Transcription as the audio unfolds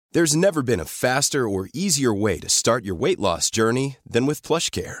There's never been a faster or easier way to start your weight loss journey than with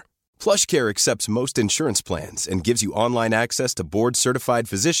PlushCare. PlushCare accepts most insurance plans and gives you online access to board-certified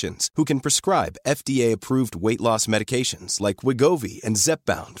physicians who can prescribe FDA-approved weight loss medications like Wegovy and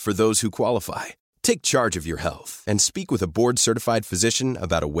Zepbound for those who qualify. Take charge of your health and speak with a board-certified physician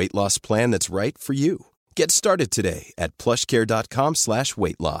about a weight loss plan that's right for you. Get started today at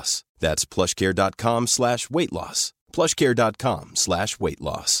plushcare.com/weight-loss. That's plushcare.com/weight-loss.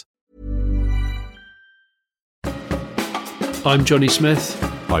 plushcare.com/weight-loss. I'm Johnny Smith.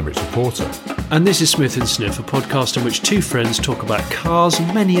 I'm Richard Porter. And this is Smith & Sniff, a podcast in which two friends talk about cars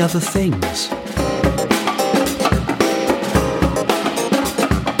and many other things.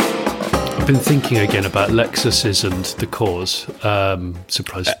 I've been thinking again about Lexuses and the cores.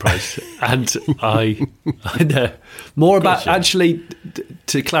 Surprise, surprise. And I know more about, actually,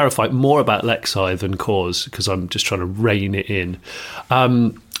 to clarify, more about Lexi than cores, because I'm just trying to rein it in.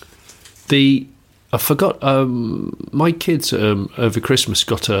 I forgot, my kids over Christmas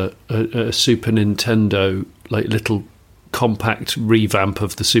got a Super Nintendo, like little compact revamp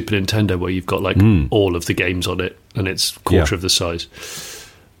of the Super Nintendo where you've got like all of the games on it and it's quarter of the size.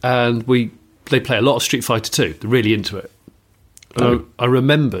 And they play a lot of Street Fighter 2. They're really into it. I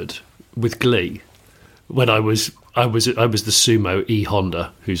remembered with glee when I was the Sumo E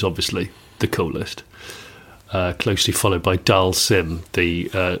Honda, who's obviously the coolest. Closely followed by Dal Sim,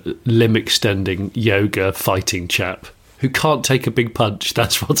 the limb-extending yoga fighting chap who can't take a big punch.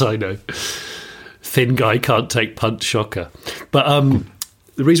 That's what I know. Thin guy can't take punch, shocker. But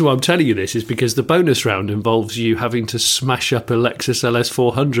the reason why I'm telling you this is because the bonus round involves you having to smash up a Lexus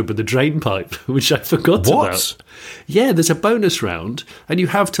LS400 with a drainpipe, which I forgot about. Yeah, there's a bonus round, and you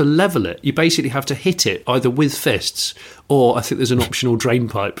have to level it. You basically have to hit it either with fists, or I think there's an optional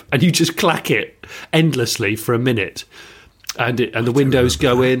drainpipe, and you just clack it endlessly for a minute. And the windows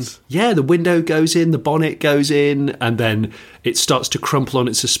go in. Yeah, the window goes in, the bonnet goes in, and then it starts to crumple on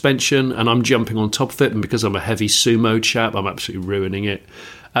its suspension, and I'm jumping on top of it, and because I'm a heavy sumo chap, I'm absolutely ruining it.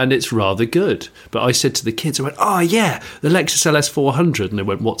 And it's rather good. But I said to the kids, I went, oh yeah, the Lexus LS400. And they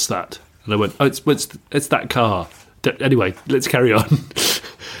went, what's that? And I went, oh, it's that car. Anyway, let's carry on.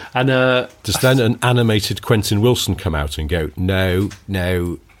 And does then an animated Quentin Wilson come out and go, no,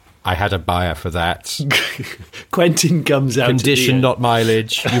 I had a buyer for that. Quentin comes out. Condition, not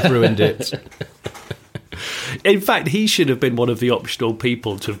mileage. You've ruined it. In fact, he should have been one of the optional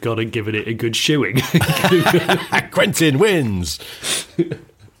people to have gone and given it a good shoeing. Quentin wins.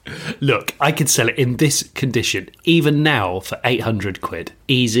 Look, I could sell it in this condition, even now, for 800 quid.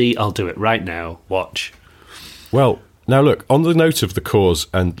 Easy, I'll do it right now. Watch. Well, now look, on the note of the cores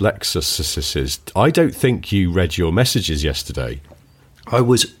and Lexuses, I don't think you read your messages yesterday. I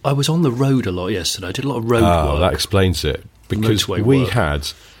was on the road a lot yesterday. I did a lot of road work. Oh, that explains it. Because we had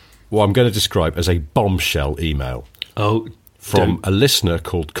what I'm going to describe as a bombshell email from a listener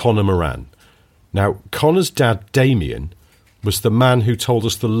called Connor Moran. Now, Connor's dad, Damien, was the man who told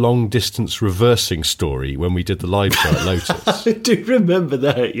us the long-distance reversing story when we did the live show at Lotus. I do remember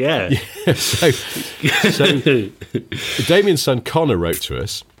that, yeah. So Damien's son Connor wrote to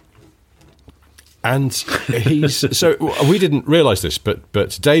us, and so we didn't realise this,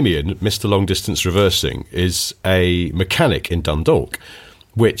 but Damien, Mr. Long Distance Reversing, is a mechanic in Dundalk,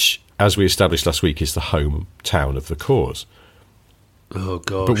 which, as we established last week, is the hometown of the cores. Oh,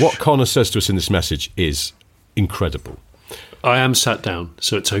 gosh. But what Connor says to us in this message is incredible. I am sat down,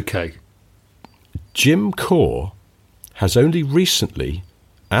 so it's okay. Jim Core has only recently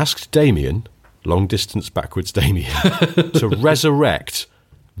asked Damien, long distance backwards Damien, to resurrect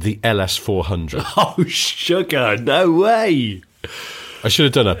the LS400. Oh, sugar, no way. I should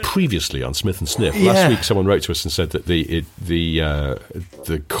have done a previously on Smith & Sniff. Yeah. Last week someone wrote to us and said that the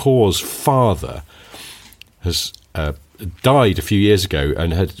Core's father has died a few years ago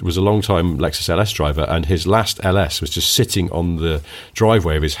and was a long-time Lexus LS driver, and his last LS was just sitting on the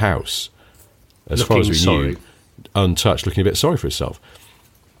driveway of his house, as far as we knew, untouched, looking a bit sorry for himself.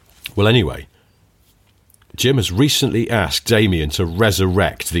 Well, anyway, Jim has recently asked Damien to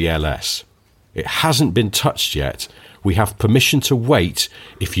resurrect the LS. It hasn't been touched yet. We have permission to wait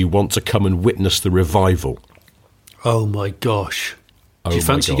if you want to come and witness the revival. Oh, my gosh. Do you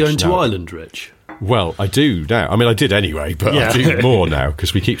fancy going to Ireland, Rich? Well, I do now. I mean, I did anyway, but I do more now,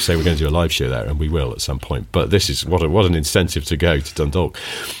 because we keep saying we're going to do a live show there, and we will at some point. But this is what an incentive to go to Dundalk.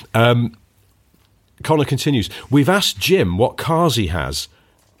 Connor continues, we've asked Jim what cars he has,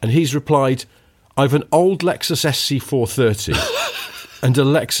 and he's replied, I've an old Lexus SC430 and a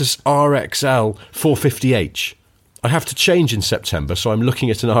Lexus RXL 450h. I have to change in September, so I'm looking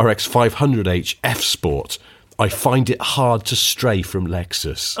at an RX 500h F Sport. I find it hard to stray from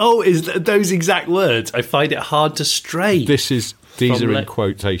Lexus. Oh, those exact words? I find it hard to stray. These are in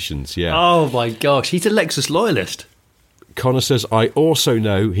quotations, yeah. Oh my gosh, he's a Lexus loyalist. Connor says, I also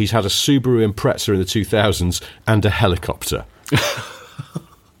know he's had a Subaru Impreza in the 2000s and a helicopter.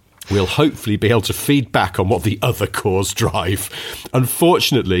 We'll hopefully be able to feed back on what the other cars drive.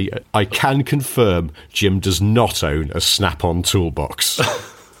 Unfortunately, I can confirm Jim does not own a Snap-on toolbox.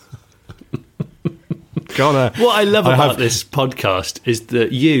 Connor, what I love about this podcast is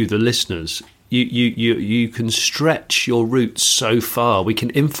that you, the listeners, you can stretch your roots so far. We can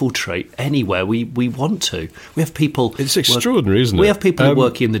infiltrate anywhere we want to. We have people. It's extraordinary, isn't it? We have people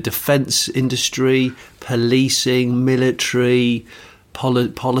working in the defence industry, policing, military,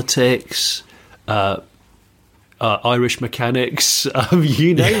 politics, Irish mechanics.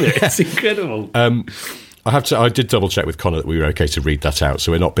 You name it. It's incredible. I did double check with Connor that we were okay to read that out,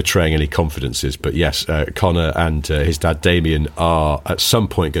 so we're not betraying any confidences. But yes, Connor and his dad Damien are at some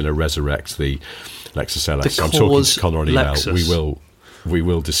point going to resurrect the Lexus LS. I'm talking to Connor on email. Lexus. We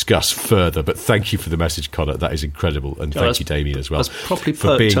will discuss further. But thank you for the message, Connor. That is incredible, and thank you, Damien, as well, for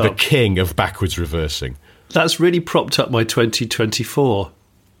being the king of backwards reversing. That's really propped up my 2024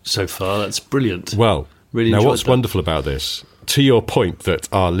 so far. That's brilliant. Well, really. Now, what's wonderful about this? To your point that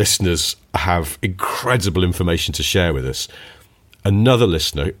our listeners have incredible information to share with us, another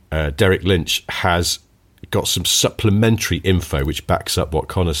listener, Derek Lynch, has got some supplementary info which backs up what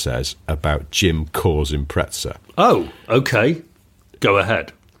Connor says about Jim Corr's Impreza. Oh, okay. Go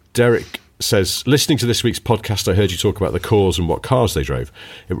ahead. Derek says, listening to this week's podcast, I heard you talk about the Corrs and what cars they drove.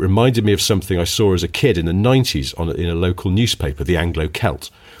 It reminded me of something I saw as a kid in the 90s in a local newspaper, the Anglo-Celt.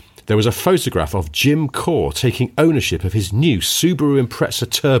 There was a photograph of Jim Corr taking ownership of his new Subaru Impreza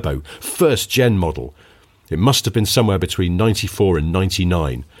Turbo, first-gen model. It must have been somewhere between 94 and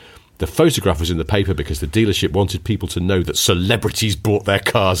 99. The photograph was in the paper because the dealership wanted people to know that celebrities bought their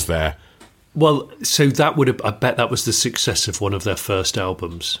cars there. Well, so that would have, I bet that was the success of one of their first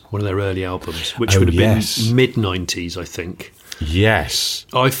albums, one of their early albums, which would have been mid-90s, I think. Yes.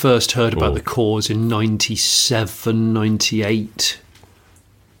 I first heard about the Corrs in 97, 98.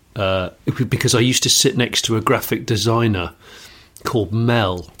 Because I used to sit next to a graphic designer called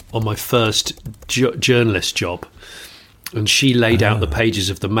Mel on my first journalist job, and she laid out the pages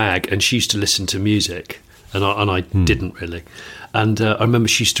of the mag, and she used to listen to music, and I didn't really. And I remember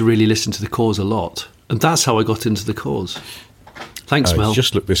she used to really listen to the Corrs a lot, and that's how I got into the Corrs. Thanks, Mel.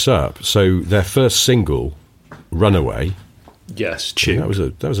 Just look this up. So their first single, "Runaway," yes, tune.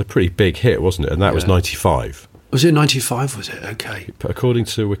 That was a pretty big hit, wasn't it? And that was 95. Was it 95, was it? Okay. According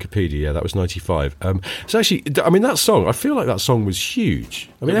to Wikipedia, that was 95. It's actually, I mean, that song, I feel like that song was huge.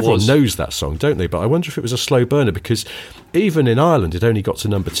 I mean, everyone knows that song, don't they? But I wonder if it was a slow burner, because even in Ireland, it only got to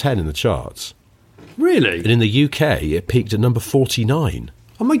number 10 in the charts. Really? And in the UK, it peaked at number 49.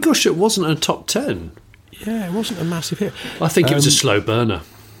 Oh my gosh, it wasn't a top 10. Yeah, it wasn't a massive hit. I think it was a slow burner.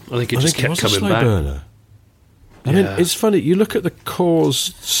 I think it just kept coming back. Burner. I mean, it's funny. You look at the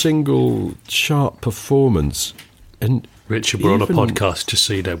Corrs single chart performance, and Richard, we're on a podcast, just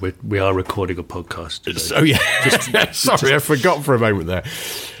so you know. We are recording a podcast today. Oh yeah, sorry, I forgot for a moment there.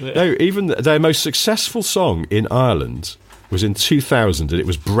 Yeah. No, even their most successful song in Ireland was in 2000, and it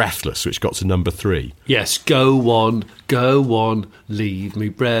was "Breathless," which got to number 3. Yes, go on, leave me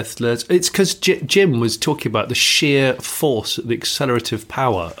breathless. It's because Jim was talking about the sheer force, the accelerative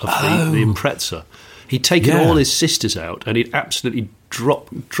power of the Impreza. He'd taken all his sisters out, and he'd absolutely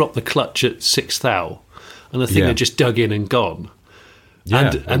dropped the clutch at 6 thou, and the thing had just dug in and gone.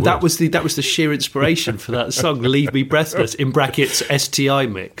 Yeah, and that was the sheer inspiration for that song, "Leave Me Breathless," in brackets STI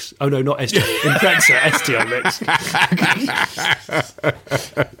mix. Oh no, not STI, Impreza STI mix.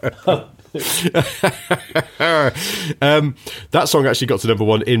 That song actually got to number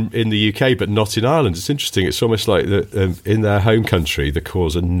 1 in the UK, but not in Ireland. It's interesting. It's almost like in their home country, the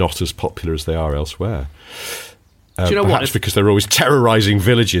Corrs are not as popular as they are elsewhere. Do you know perhaps what? Because they're always terrorising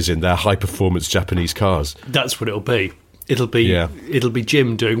villages in their high-performance Japanese cars. That's what it'll be. It'll be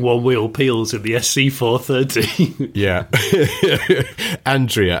Jim doing one-wheel peels in the SC430. Yeah.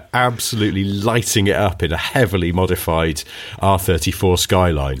 Andrea absolutely lighting it up in a heavily modified R34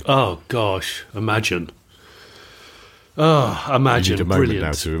 Skyline. Oh, gosh. Imagine. Oh, imagine. I need a moment brilliant.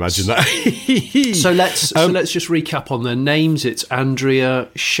 now to imagine that. So let's just recap on their names. It's Andrea,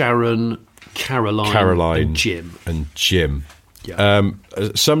 Sharon, Caroline and Jim. Yeah.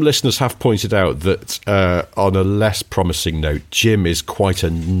 Some listeners have pointed out that on a less promising note, Jim is quite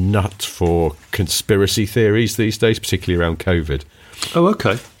a nut for conspiracy theories these days, particularly around COVID. Oh,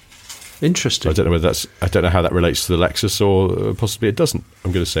 okay. Interesting. I don't know whether I don't know how that relates to the Lexus, or possibly it doesn't.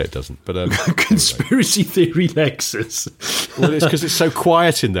 I'm going to say it doesn't. But conspiracy theory Lexus. Well, it's because it's so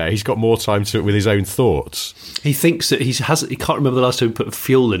quiet in there. He's got more time to with his own thoughts. He thinks that he can't remember the last time he put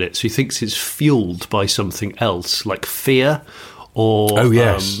fuel in it, so he thinks it's fueled by something else, like fear, or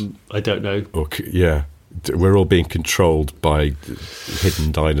I don't know. Or yeah, we're all being controlled by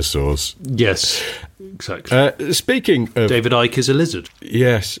hidden dinosaurs. Yes. Exactly. Speaking of... David Icke is a lizard.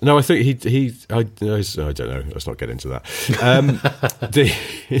 Yes. No, I think I don't know. Let's not get into that.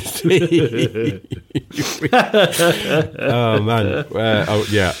 Oh, man.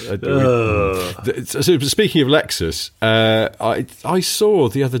 So speaking of Lexus, I saw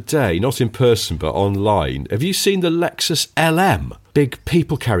the other day, not in person, but online, have you seen the Lexus LM? Big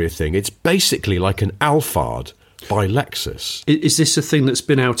people carrier thing. It's basically like an Alphard by Lexus. Is this a thing that's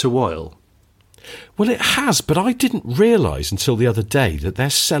been out a while? Well, it has, but I didn't realise until the other day that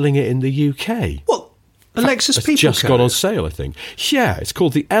they're selling it in the UK. What? A Lexus people It's just carrier? gone on sale, I think. Yeah, it's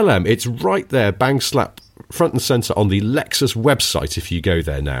called the LM. It's right there, bang slap, front and centre on the Lexus website if you go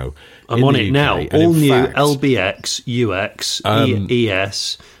there now. I'm on it UK. Now. And all new LBX, UX,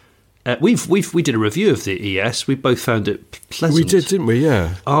 ES. We did a review of the ES. We both found it pleasant. We did, didn't we?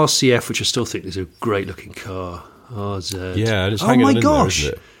 Yeah. RCF, which I still think is a great-looking car. RZ. Yeah, and it's hanging on in there,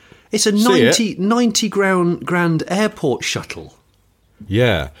 isn't it? It's a 90 grand airport shuttle.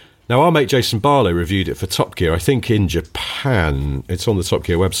 Yeah. Now, our mate Jason Barlow reviewed it for Top Gear, I think in Japan. It's on the Top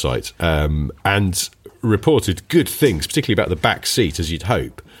Gear website, and reported good things, particularly about the back seat, as you'd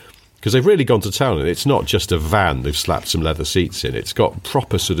hope, because they've really gone to town. And it's not just a van they've slapped some leather seats in. It's got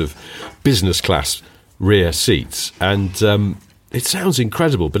proper sort of business class rear seats. And it sounds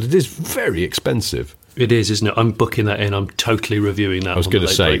incredible, but it is very expensive. It is, isn't it? I'm booking that in. I'm totally reviewing that. I was going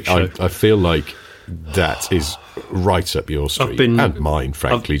to say, I feel like that is right up your street, and mine,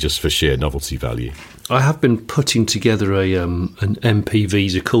 frankly, just for sheer novelty value. I have been putting together an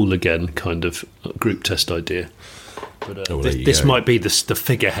MPV's a cool again kind of group test idea. But this might be the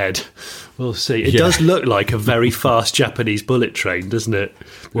figurehead. We'll see. It does look like a very fast Japanese bullet train, doesn't it?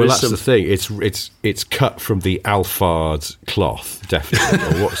 Well, that's the thing. It's cut from the Alphard cloth,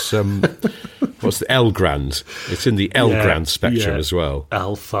 definitely. Or what's the L Grand? It's in the L Grand spectrum as well.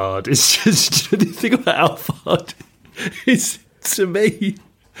 Alphard. It's just the thing about Alphard is, to me,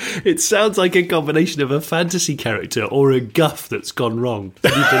 it sounds like a combination of a fantasy character or a guff that's gone wrong.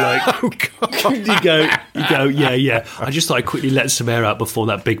 And you'd be like, oh God. You go, yeah. I just thought I'd quickly let some air out before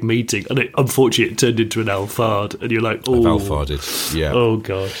that big meeting. And unfortunately, it turned into an Alphard. And you're like, oh. I've Alpharded, yeah. Oh,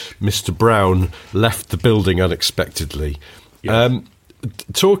 gosh. Mr. Brown left the building unexpectedly. Yeah.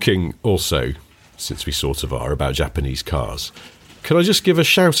 Talking also, since we sort of are, about Japanese cars, can I just give a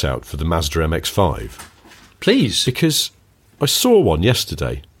shout out for the Mazda MX-5? Please. Because I saw one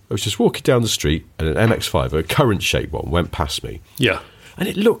yesterday. I was just walking down the street and an MX-5, a current shape one, went past me. Yeah. And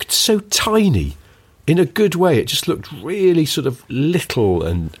it looked so tiny in a good way. It just looked really sort of little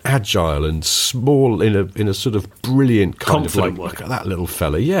and agile and small in a sort of brilliant kind confident of like, look at that little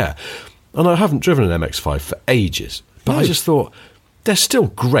fella, yeah. And I haven't driven an MX-5 for ages. But I just thought, they're still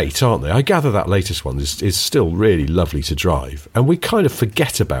great, aren't they? I gather that latest one is still really lovely to drive. And we kind of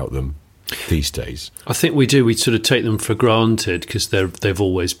forget about them these days. I think we do. We sort of take them for granted because they've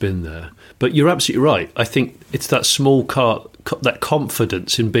always been there. But you're absolutely right. I think it's that small car, that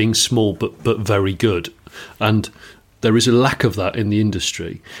confidence in being small but very good. And there is a lack of that in the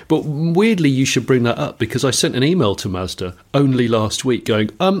industry. But weirdly, you should bring that up because I sent an email to Mazda only last week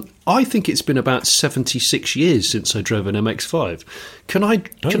going, I think it's been about 76 years since I drove an MX-5. Can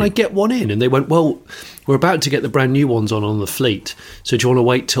I get one in? And they went, well, we're about to get the brand new ones on the fleet. So do you want to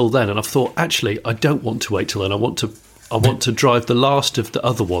wait till then? And I've thought, actually, I don't want to wait till then. I want to drive the last of the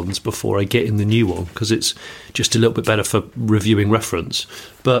other ones before I get in the new one because it's just a little bit better for reviewing reference.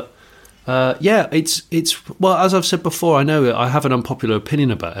 But it's well, as I've said before, I know I have an unpopular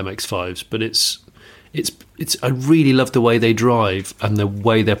opinion about MX-5s, but it's I really love the way they drive and the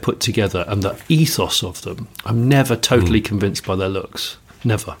way they're put together and the ethos of them. I'm never totally convinced by their looks.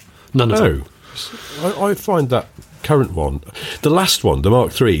 Never. None of them. I find that current one, the last one, the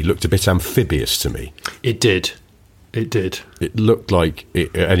Mark III, looked a bit amphibious to me. It did. It looked like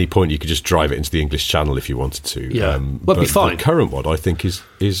at any point you could just drive it into the English Channel if you wanted to. Yeah, but it'd be fine. The current one, I think, is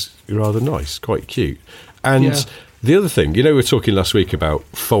rather nice, quite cute. And the other thing, we were talking last week about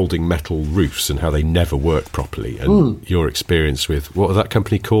folding metal roofs and how they never work properly, and your experience with, what was that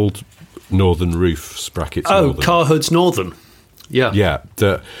company called? Northern Roofs, brackets. Northern. Car Hoods Northern. Yeah. Yeah,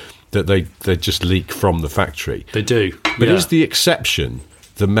 that they just leak from the factory. They do. But is the exception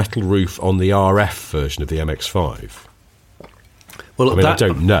the metal roof on the RF version of the MX-5? Well, I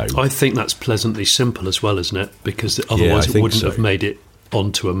don't know. I think that's pleasantly simple as well, isn't it? Because otherwise it wouldn't have made it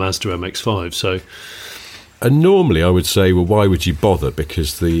onto a Mazda MX-5. So, and normally I would say, well, why would you bother?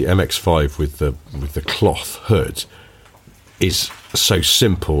 Because the MX-5 with the cloth hood is so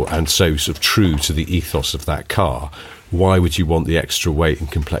simple and so sort of true to the ethos of that car. Why would you want the extra weight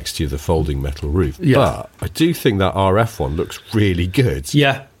and complexity of the folding metal roof? Yeah. But I do think that RF one looks really good.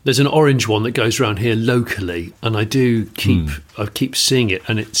 Yeah, there's an orange one that goes around here locally, and I keep seeing it,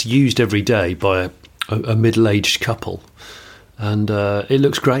 and it's used every day by a middle-aged couple, and it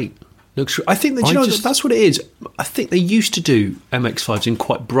looks great. I think that that's what it is. I think they used to do MX-5s in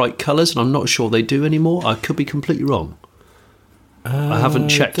quite bright colours, and I'm not sure they do anymore. I could be completely wrong. I haven't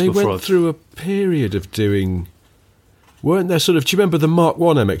checked before. They went through a period of doing... Weren't there sort of... Do you remember the Mark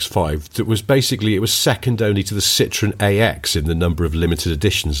 1 MX-5 that was basically... It was second only to the Citroën AX in the number of limited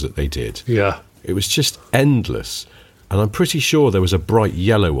editions that they did. Yeah. It was just endless. And I'm pretty sure there was a bright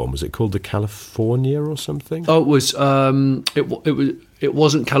yellow one. Was it called the California or something? Oh, it was... It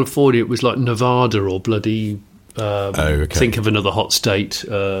wasn't California. It was like Nevada or bloody... Think of another hot state.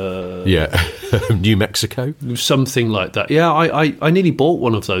 New Mexico, something like that. Yeah, I nearly bought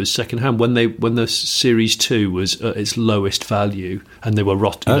one of those secondhand when the Series 2 was at its lowest value, and they were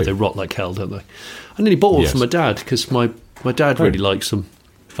rot. They rot like hell, don't they? I nearly bought one for my dad because my dad really likes them.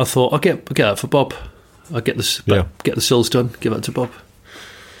 I thought I'll get that for Bob. I'll get the sills done. Give that to Bob.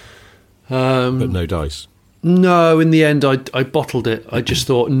 But no dice. No, in the end, I bottled it. I just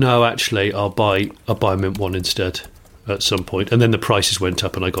thought, no, actually, I'll buy a mint one instead at some point. And then the prices went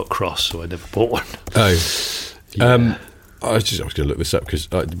up, and I got cross, so I never bought one. Oh, yeah. I was going to look this up because,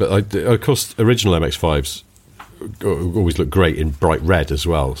 of course, original MX-5s always look great in bright red as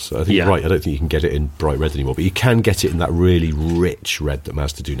well. So I think you're right. I don't think you can get it in bright red anymore, but you can get it in that really rich red that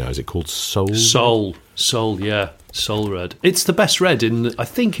Mazda do now. Is it called Soul? Soul, yeah, Soul red. It's the best red in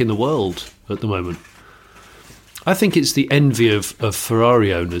the world at the moment. I think it's the envy of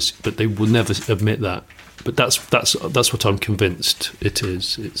Ferrari owners, but they will never admit that. But that's what I'm convinced it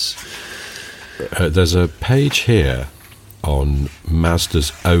is. It's there's a page here on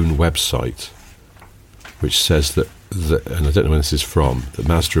Mazda's own website which says that, and I don't know where this is from, that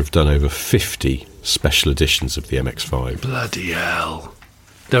Mazda have done over 50 special editions of the MX-5. Bloody hell!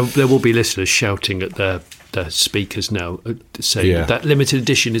 There will be listeners shouting at their speakers now saying that limited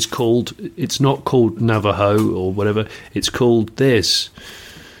edition is it's not called Navajo or whatever, it's called this.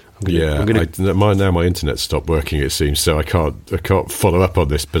 Now my internet stopped working, it seems, so I can't follow up on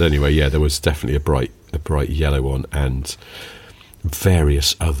this, but anyway, there was definitely a bright yellow one and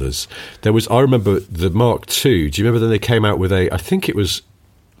various others. I remember the Mark II. Do you remember then they came out with I think it was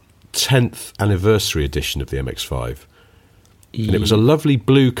 10th anniversary edition of the MX-5? And it was a lovely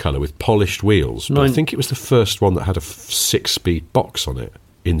blue colour with polished wheels. But I think it was the first one that had a 6-speed box on it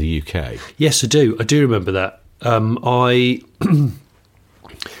in the UK. Yes, I do. I do remember that. I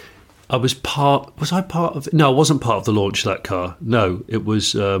was part... Was I part of... No, I wasn't part of the launch of that car. No, it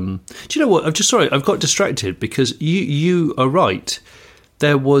was... do you know what? I've got distracted because you are right.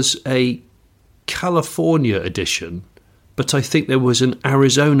 There was a California edition, but I think there was an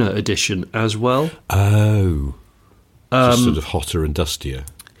Arizona edition as well. Oh... Just sort of hotter and dustier.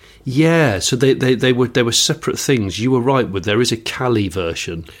 Yeah, so they were separate things. You were right, there is a Cali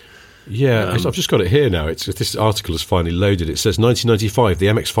version. Yeah, I've just got it here now. This article is finally loaded. It says 1995, the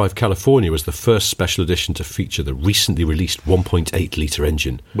MX-5 California was the first special edition to feature the recently released 1.8 litre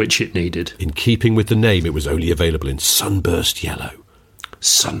engine. Which it needed. In keeping with the name, it was only available in sunburst yellow.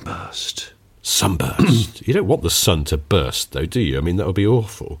 Sunburst. You don't want the sun to burst, though, do you? I mean, that would be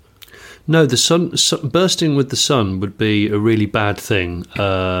awful. No, the sun bursting with the sun would be a really bad thing.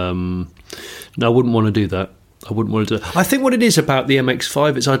 No, I wouldn't want to do that. I think what it is about the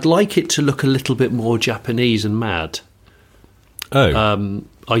MX-5 is I'd like it to look a little bit more Japanese and mad. Oh.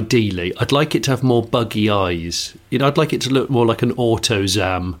 Ideally. I'd like it to have more buggy eyes. I'd like it to look more like an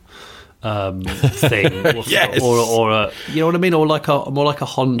AutoZam thing. Yes. Or a, you know what I mean? Or more like a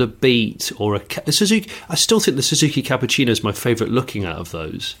Honda Beat or a Suzuki. I still think the Suzuki Cappuccino is my favourite looking out of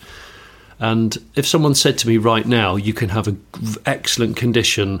those. And if someone said to me right now, you can have an excellent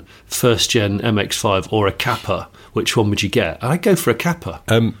condition first-gen MX-5 or a Kappa, which one would you get? I'd go for a Kappa.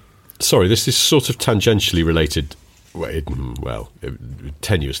 Sorry, this is sort of tangentially related.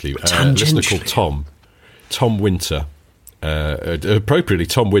 Tenuously. A listener called Tom Winter. Appropriately,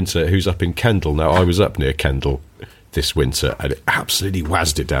 Tom Winter, who's up in Kendal. Now, I was up near Kendal this winter, and it absolutely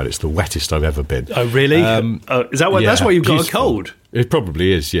wazzed it down. It's the wettest I've ever been. Oh, really? Is that why? That's why you've got a cold? It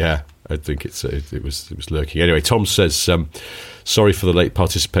probably is. Yeah. I think it was lurking. Anyway, Tom says, sorry for the late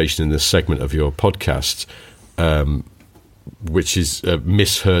participation in this segment of your podcast. which is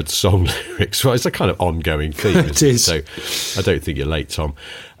misheard song lyrics. Well, it's a kind of ongoing theme. It is. So I don't think you're late, Tom.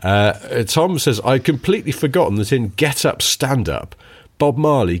 Tom says, I'd completely forgotten that in Get Up, Stand Up, Bob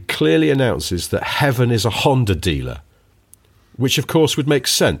Marley clearly announces that heaven is a Honda dealer, which of course would make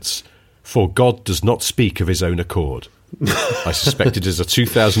sense, for God does not speak of his own accord. I suspect it is a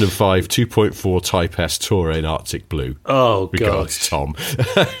 2005 2.4 Type S Tourer in Arctic Blue. Oh, Regards, God. Tom.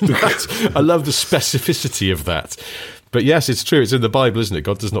 I love the specificity of that. But yes, it's true. It's in the Bible, isn't it?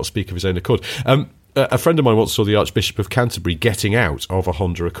 God does not speak of his own accord. A friend of mine once saw the Archbishop of Canterbury getting out of a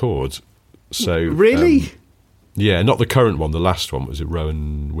Honda Accord. So Really? Yeah, not the current one. The last one, was it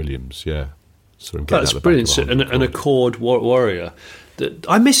Rowan Williams? Yeah. Saw him getting That's out the brilliant. back of a Honda An Accord warrior.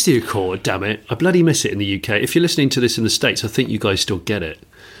 I miss the Accord, damn it. I bloody miss it in the UK. If you're listening to this in the States, I think you guys still get it.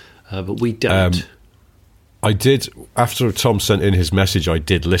 But we don't. I did, after Tom sent in his message, I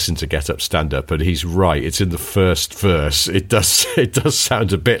did listen to Get Up, Stand Up, and he's right. It's in the first verse. It does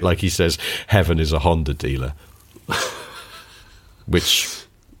sound a bit like he says, heaven is a Honda dealer. Which...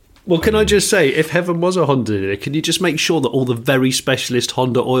 Well, can I just say, if heaven was a Honda dealer, can you just make sure that all the very specialist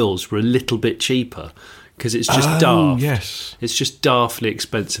Honda oils were a little bit cheaper? Because it's just daft. Yes. It's just daftly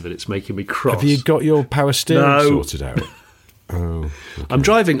expensive and it's making me cross. Have you got your power steering No. sorted out? Oh, okay. I'm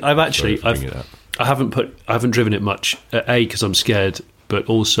driving. I haven't driven it much. Because I'm scared, but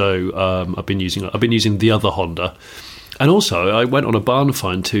also I've been using the other Honda, and also I went on a barn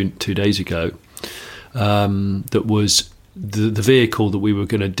find two days ago. That was the vehicle that we were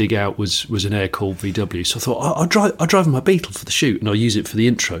going to dig out was an air-cooled VW. So I thought I'll drive my Beetle for the shoot and I'll use it for the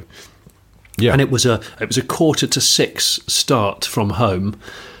intro. Yeah, and it was a 5:45 start from home.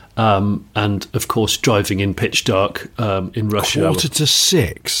 And of course, driving in pitch dark in rush hour.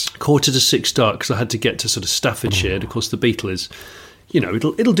 5:45? 5:45 start, because I had to get to sort of Staffordshire. And of course, the Beetle is,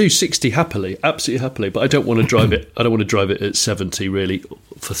 it'll do 60 happily, absolutely happily. But I don't want to drive it. I don't want to drive it at 70 really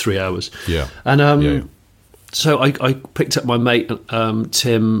for 3 hours. Yeah, and so I picked up my mate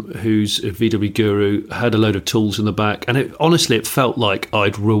Tim, who's a VW guru, had a load of tools in the back, and honestly, it felt like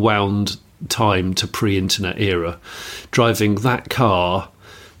I'd rewound time to pre-internet era, driving that car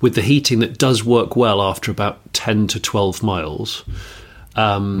with the heating that does work well after about 10 to 12 miles.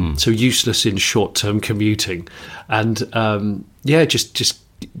 So useless in short-term commuting. And,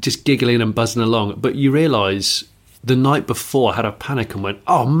 just giggling and buzzing along. But you realise the night before I had a panic and went,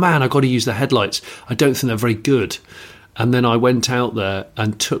 oh, man, I've got to use the headlights. I don't think they're very good. And then I went out there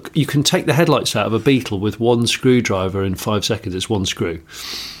and you can take the headlights out of a Beetle with one screwdriver in 5 seconds. It's one screw.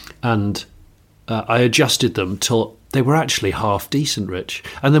 And I adjusted them till they were actually half decent, Rich.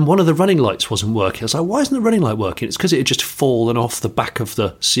 And then one of the running lights wasn't working. I was like, why isn't the running light working? It's because it had just fallen off the back of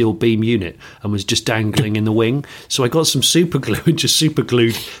the seal beam unit and was just dangling in the wing. So I got some super glue and just super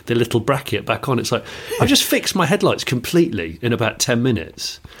glued the little bracket back on. It's like, I just fixed my headlights completely in about 10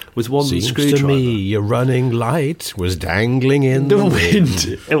 minutes with one screwdriver. Seems to me your running light was dangling in the wind.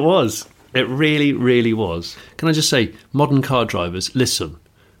 It was. It really, really was. Can I just say, modern car drivers, listen.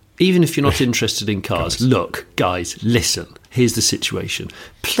 Even if you're not interested in cars, look, guys, listen. Here's the situation.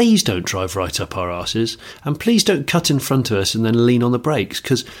 Please don't drive right up our arses, and please don't cut in front of us and then lean on the brakes,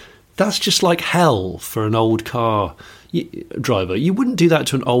 because that's just like hell for an old car driver. You wouldn't do that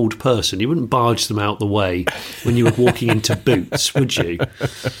to an old person. You wouldn't barge them out the way when you were walking into Boots, would you?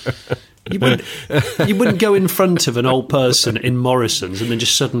 You wouldn't go in front of an old person in Morrison's and then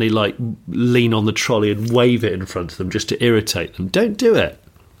just suddenly lean on the trolley and wave it in front of them just to irritate them. Don't do it.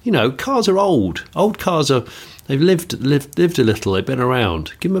 Cars are old. Old cars they've lived a little. They've been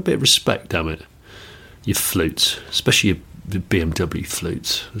around. Give them a bit of respect, damn it. Your flutes, especially your BMW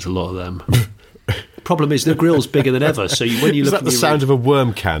flutes. There's a lot of them. Problem is, the grill's bigger than ever. So when you look at the sound of a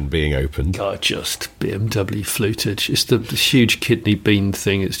worm can being opened? God, just BMW flutage. It's the huge kidney bean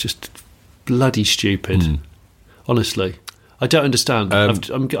thing. It's just bloody stupid. Honestly. I don't understand.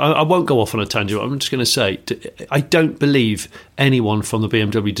 I won't go off on a tangent. I'm just going to say, I don't believe anyone from the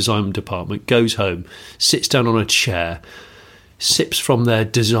BMW design department goes home, sits down on a chair, sips from their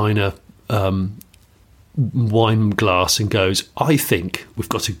designer wine glass and goes, I think we've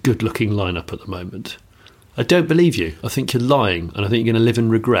got a good-looking lineup at the moment. I don't believe you. I think you're lying, and I think you're going to live in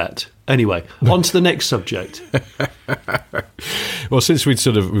regret. Anyway, on to the next subject. Well, since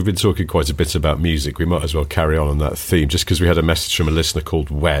we've been talking quite a bit about music, we might as well carry on that theme, just because we had a message from a listener called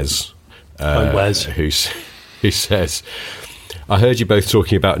Wes. Wes. Who says, I heard you both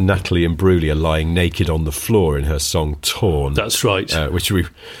talking about Natalie Imbruglia lying naked on the floor in her song Torn. That's right. Which we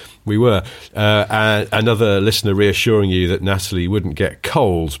We were. Another listener reassuring you that Natalie wouldn't get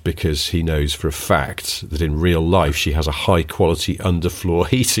cold because he knows for a fact that in real life she has a high-quality underfloor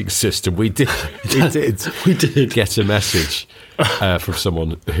heating system. We did get a message from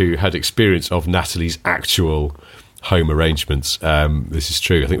someone who had experience of Natalie's actual home arrangements. This is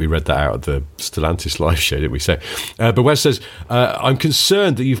true. I think we read that out at the Stellantis live show, didn't we? So, but Wes says, I'm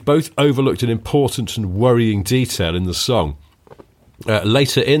concerned that you've both overlooked an important and worrying detail in the song.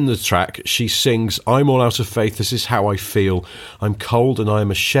 Later in the track, she sings, I'm all out of faith, this is how I feel. I'm cold and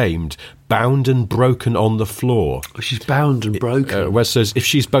I'm ashamed, bound and broken on the floor. Oh, she's bound and broken. Wes says, if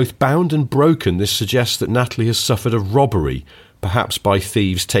she's both bound and broken, this suggests that Natalie has suffered a robbery, perhaps by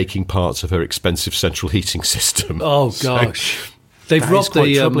thieves taking parts of her expensive central heating system. Oh, gosh. So, they've robbed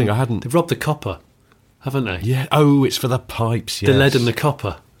They've robbed the copper, haven't they? Yeah. Oh, it's for the pipes, yes. The lead and the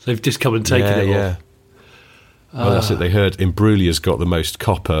copper. They've just come and taken it all. Well, that's it. They heard Imbruglia's got the most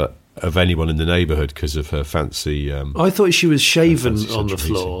copper of anyone in the neighbourhood because of her fancy... I thought she was shaven on the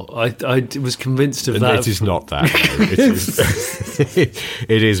floor. I was convinced of that. It is not that.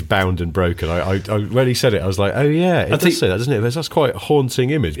 It is bound and broken. I when he said it, I was like, oh, yeah, it does say that, doesn't it? That's quite a haunting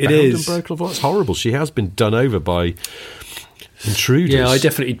image. It is. Bound and broken. That's horrible. She has been done over by intruders. Yeah, I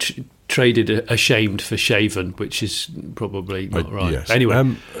definitely... traded ashamed for shaven, which is probably not right. Yes.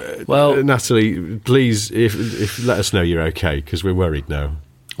 Anyway, well, Natalie, please, if let us know you're okay, because we're worried now.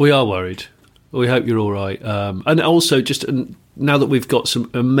 We are worried. We hope you're all right. And also, just now that we've got some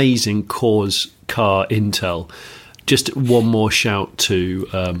amazing Cause car intel, just one more shout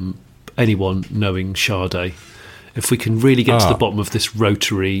to anyone knowing Sade. If we can really get to the bottom of this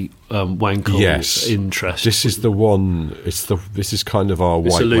rotary Wankel interest. This is the one, this is kind of our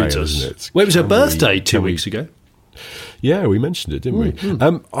white whale, isn't it? Well, it was her birthday 2 weeks ago. Yeah, we mentioned it, didn't we?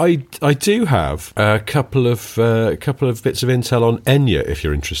 I do have a couple of bits of intel on Enya, if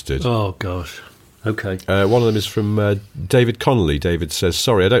you're interested. Oh, gosh. Okay. One of them is from David Connolly. David says,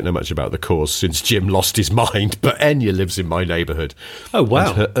 sorry, I don't know much about the Cause since Jim lost his mind, but Enya lives in my neighbourhood. Oh, wow.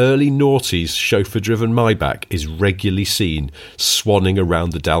 And her early noughties chauffeur-driven Maybach is regularly seen swanning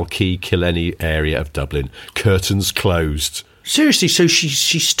around the Dalkey, Kilkenny area of Dublin. Curtains closed. Seriously, so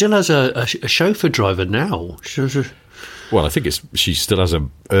she still has a chauffeur driver now? Well, I think she still has a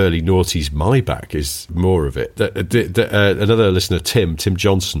early noughties Maybach is more of it. Another listener, Tim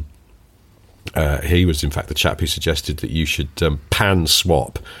Johnson, he was in fact the chap who suggested that you should pan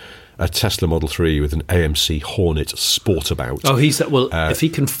swap a Tesla Model 3 with an AMC Hornet Sportabout. Oh, he's that. Well, if he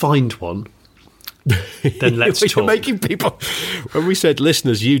can find one, then let's talk. You're making people. When we said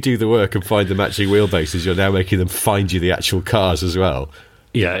listeners, you do the work and find the matching wheelbases, you're now making them find you the actual cars as well.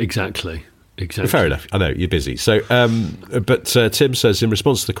 Yeah, exactly. Fair enough. I know you're busy. So, but Tim says in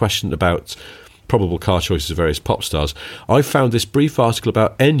response to the question about probable car choices of various pop stars, I found this brief article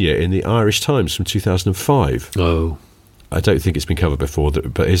about Enya in the Irish Times from 2005. Oh. I don't think it's been covered before,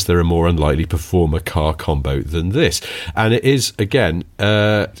 but is there a more unlikely performer car combo than this? And it is, again,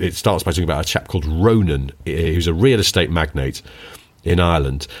 it starts by talking about a chap called Ronan, who's a real estate magnate in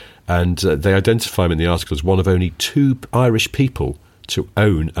Ireland, and they identify him in the article as one of only 2 Irish people to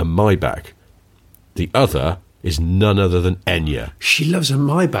own a Maybach. The other is none other than Enya. She loves a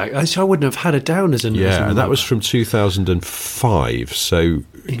Maybach. I wouldn't have had her down as a Yeah, and that was from 2005, so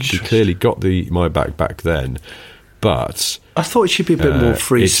she clearly got the Maybach back then. But I thought she'd be a bit more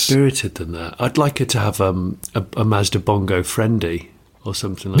free-spirited than that. I'd like her to have a Mazda Bongo Friendy or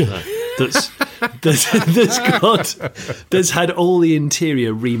something like that. that's had all the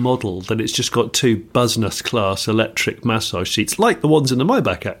interior remodeled, and it's just got 2 Business class electric massage seats, like the ones in the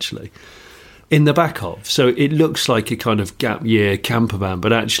Maybach, actually, in the back of. So it looks like a kind of gap year camper van,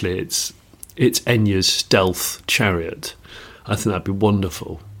 but actually it's Enya's stealth chariot. I think that'd be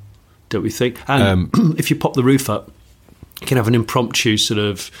wonderful, don't we think? And if you pop the roof up, you can have an impromptu sort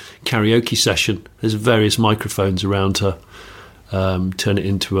of karaoke session. There's various microphones around her. Turn it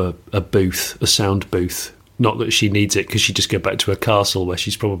into a booth, a sound booth. Not that she needs it, because she'd just go back to her castle where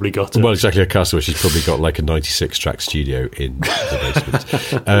she's probably got Well, exactly, a castle where she's probably got like a 96-track studio in the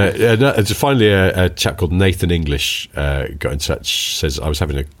basement. And finally, a chap called Nathan English got in touch, says, I was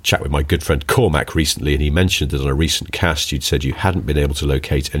having a chat with my good friend Cormac recently, and he mentioned that on a recent cast you'd said you hadn't been able to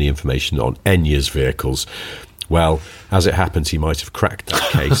locate any information on Enya's vehicles. Well, as it happens, he might have cracked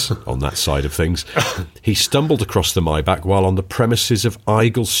that case on that side of things. He stumbled across the Maybach while on the premises of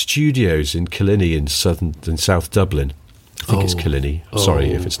Eigle Studios in Kilkenny in South Dublin. I think it's Kilkenny.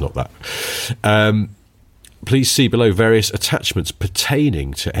 Sorry if it's not that. Please see below various attachments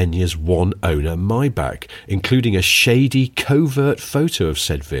pertaining to Enya's one-owner Maybach, including a shady, covert photo of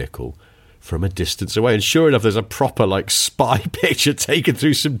said vehicle, from a distance away. And sure enough, there's a proper spy picture taken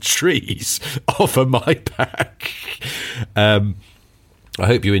through some trees of a Mypack. I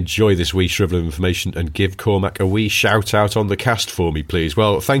hope you enjoy this wee shrivel of information and give Cormac a wee shout out on the cast for me, please.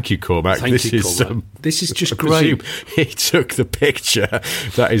 Well, thank you, Cormac. Thank you, Cormac. This is just great. He took the picture.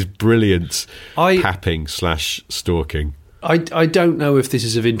 That is brilliant. Papping / stalking. I don't know if this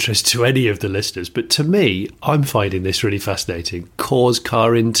is of interest to any of the listeners, but to me, I'm finding this really fascinating. Cause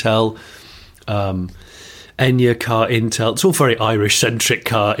car intel, Enya car intel. It's all very Irish-centric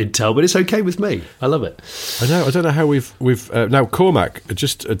car intel, but it's okay with me. I love it. I know. I don't know how we've now Cormac.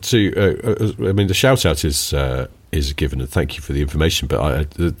 Just the shout out is given, and thank you for the information.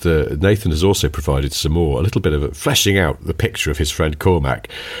 But Nathan has also provided a little bit of fleshing out the picture of his friend Cormac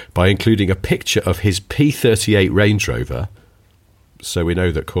by including a picture of his P38 Range Rover. So we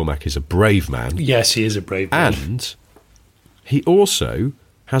know that Cormac is a brave man. Yes, he is a brave man. And he also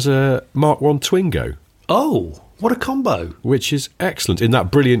has a Mark 1 Twingo. Oh, what a combo. Which is excellent, in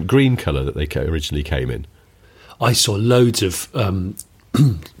that brilliant green colour that they originally came in. I saw loads of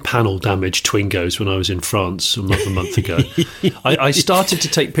panel damaged Twingos when I was in France a month ago. I started to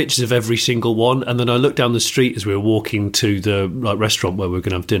take pictures of every single one, and then I looked down the street as we were walking to the restaurant where we were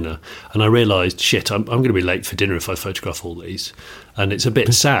going to have dinner, and I realised, shit, I'm going to be late for dinner if I photograph all these. And it's a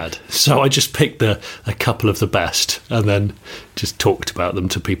bit sad. So I just picked a couple of the best and then just talked about them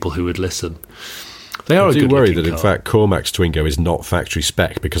to people who would listen. I do worry that, in fact, Cormac's Twingo is not factory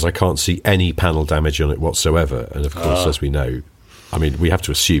spec, because I can't see any panel damage on it whatsoever. And, of course, as we know, we have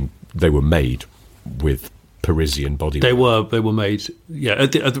to assume they were made with Parisian bodywork. They were made,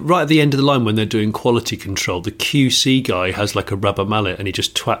 right at the end of the line when they're doing quality control. The QC guy has a rubber mallet and he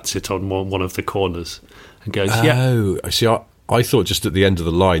just twats it on one of the corners and goes, Oh, see, I thought just at the end of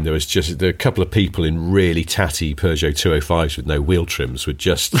the line there were a couple of people in really tatty Peugeot 205s with no wheel trims would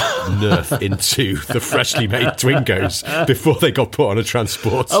just nerf into the freshly made Twingos before they got put on a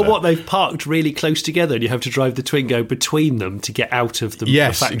transporter. Oh, what, they've parked really close together and you have to drive the Twingo between them to get out of the factory?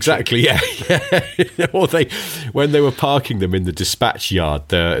 Yes, exactly, yeah. Or when they were parking them in the dispatch yard,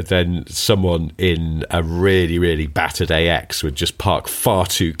 then someone in a really, really battered AX would just park far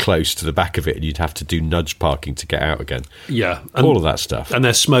too close to the back of it and you'd have to do nudge parking to get out again. Yeah. All of that stuff. And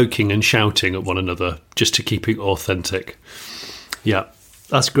they're smoking and shouting at one another just to keep it authentic. Yeah,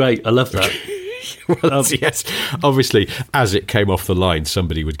 that's great. I love that. Yes, obviously, as it came off the line,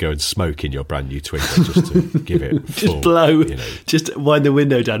 somebody would go and smoke in your brand new Twingo just to give it full, just wind the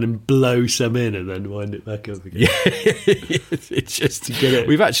window down and blow some in and then wind it back up again. Yeah, it's just to get it.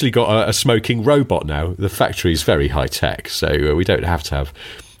 We've actually got a smoking robot now. The factory is very high tech, so we don't have to have.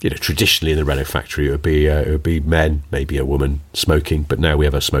 Traditionally in the Renault factory, it would be men, maybe a woman smoking, but now we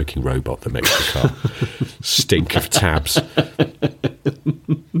have a smoking robot that makes the car stink of tabs.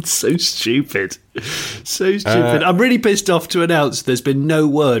 So stupid. I'm really pissed off to announce there's been no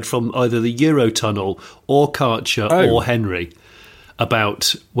word from either the Eurotunnel or Karcher or Henry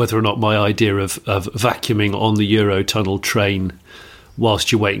about whether or not my idea of vacuuming on the Eurotunnel train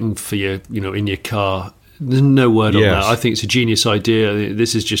whilst you're waiting for your, in your car. There's no word on that. I think it's a genius idea.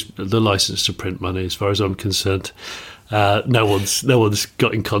 This is just the license to print money, as far as I'm concerned. No one's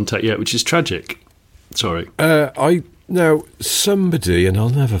got in contact yet, which is tragic. Sorry. Now somebody, and I'll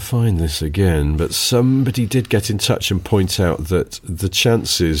never find this again, but somebody did get in touch and point out that the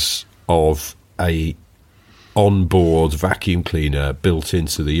chances of a onboard vacuum cleaner built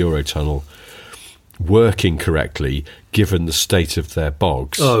into the Eurotunnel working correctly, given the state of their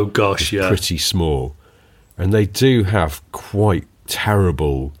bogs, pretty small. And they do have quite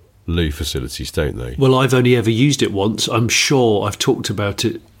terrible loo facilities, don't they? Well, I've only ever used it once. I'm sure I've talked about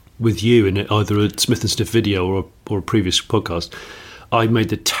it with you in either a Smith & Sniff video or a previous podcast. I made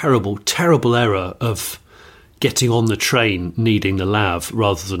the terrible, terrible error of getting on the train needing the lav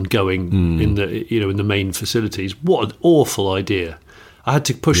rather than going in the main facilities. What an awful idea. I had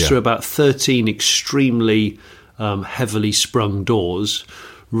to push through about 13 extremely heavily sprung doors,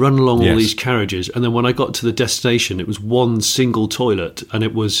 run along all these carriages, and then when I got to the destination, it was one single toilet, and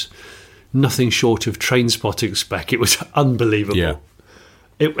it was nothing short of train spotting spec. It was unbelievable. Yeah.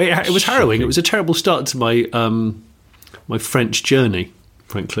 It was harrowing. Shocking. It was a terrible start to my my French journey,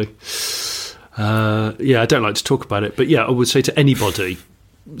 frankly. I don't like to talk about it, but I would say to anybody,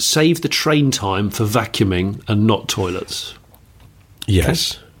 save the train time for vacuuming and not toilets.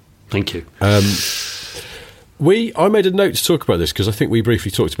 Yes. Okay? Thank you. I made a note to talk about this because I think we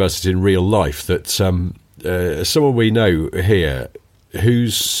briefly talked about it in real life, that someone we know here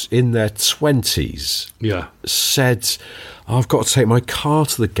who's in their 20s said, I've got to take my car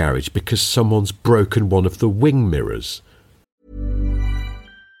to the garage because someone's broken one of the wing mirrors.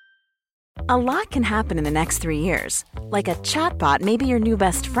 A lot can happen in the next 3 years. Like a chatbot may be your new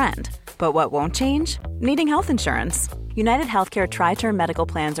best friend. But what won't change? Needing health insurance. United Healthcare Tri-Term Medical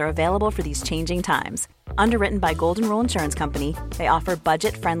Plans are available for these changing times. Underwritten by Golden Rule Insurance Company, they offer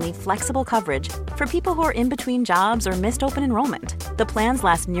budget-friendly, flexible coverage for people who are in between jobs or missed open enrollment. The plans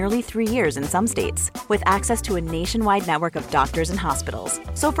last nearly 3 years in some states, with access to a nationwide network of doctors and hospitals.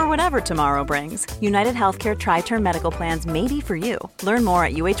 So for whatever tomorrow brings, United Healthcare Tri-Term Medical Plans may be for you. Learn more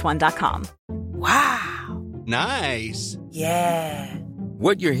at uh1.com. Wow. Nice. Yeah.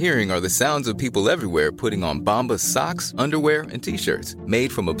 What you're hearing are the sounds of people everywhere putting on Bombas socks, underwear, and T-shirts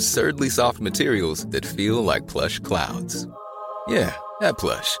made from absurdly soft materials that feel like plush clouds. Yeah, that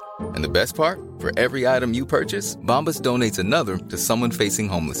plush. And the best part? For every item you purchase, Bombas donates another to someone facing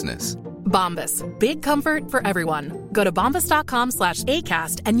homelessness. Bombas. Big comfort for everyone. Go to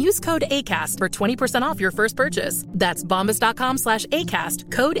bombas.com/ACAST and use code ACAST for 20% off your first purchase. That's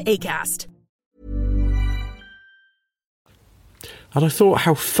bombas.com/ACAST. Code ACAST. And I thought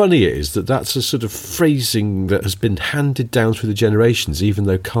how funny it is that that's a sort of phrasing that has been handed down through the generations, even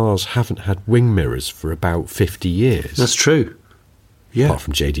though cars haven't had wing mirrors for about 50 years. That's true. Yeah. Apart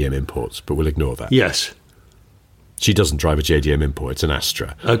from JDM imports, but we'll ignore that. Yes. She doesn't drive a JDM import, it's an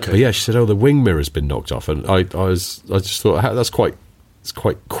Astra. Okay. But yeah, she said, the wing mirror's been knocked off. And I just thought, it's quite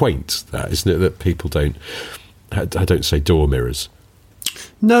quaint, that, isn't it, that people I don't say door mirrors.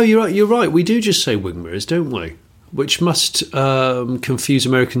 No, you're right. We do just say wing mirrors, don't we? Which must confuse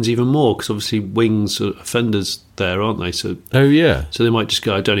Americans even more, because obviously wings are fenders there, aren't they? So, oh, yeah. So they might just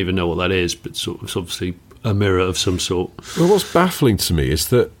go, I don't even know what that is, but it's obviously a mirror of some sort. Well, what's baffling to me is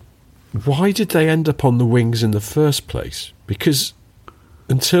that why did they end up on the wings in the first place? Because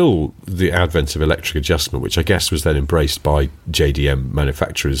until the advent of electric adjustment, which I guess was then embraced by JDM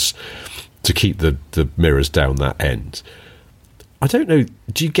manufacturers to keep the mirrors down that end, I don't know,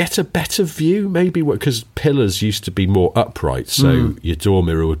 do you get a better view? Maybe because pillars used to be more upright, so your door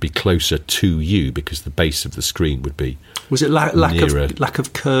mirror would be closer to you because the base of the screen would be Was it lack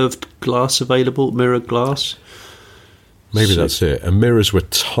of curved glass available, mirror glass? Maybe that's it. And mirrors were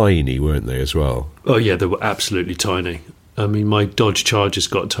tiny, weren't they, as well? Oh, yeah, they were absolutely tiny. I mean, my Dodge Charger's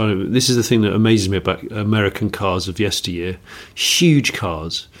got tiny. This is the thing that amazes me about American cars of yesteryear. Huge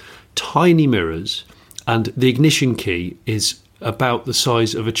cars, tiny mirrors, and the ignition key is about the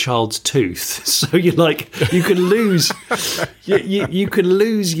size of a child's tooth. So you can lose you can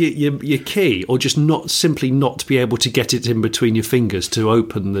lose your key, or just not be able to get it in between your fingers to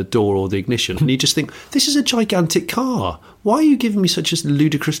open the door or the ignition. And you just think, this is a gigantic car. Why are you giving me such a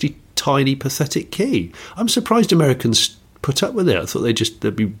ludicrously tiny, pathetic key? I'm surprised Americans put up with it. I thought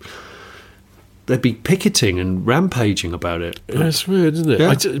they'd be picketing and rampaging about it. That's weird, isn't it?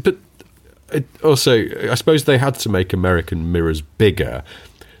 Yeah. But also, I suppose they had to make American mirrors bigger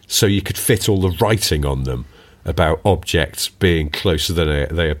so you could fit all the writing on them about objects being closer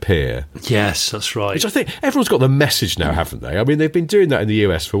than they appear. Yes, that's right. Which I think everyone's got the message now, haven't they? I mean, they've been doing that in the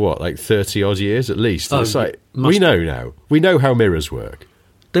US for what, like 30-odd years at least? It's like, we know now. We know how mirrors work.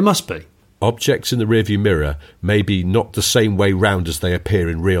 They must be. Objects in the rearview mirror may be not the same way round as they appear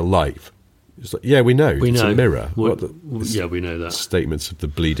in real life. It's like, yeah, we know. It's a mirror. We know that. Statements of the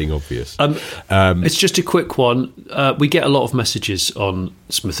bleeding obvious. It's just a quick one. We get a lot of messages on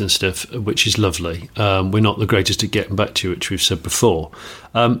Smith and Stiff, which is lovely. We're not the greatest at getting back to you, which we've said before.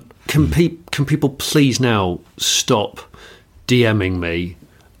 Can people please now stop DMing me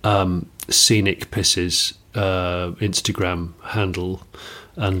Scenic Pisses Instagram handle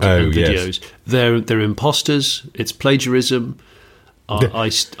and videos? Yes. They're imposters. It's plagiarism. I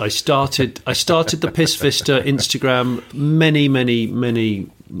started the Piss Vista Instagram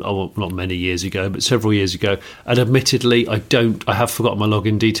not many years ago, but several years ago, and admittedly I have forgotten my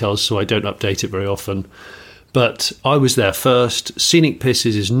login details, so I don't update it very often. But I was there first. Scenic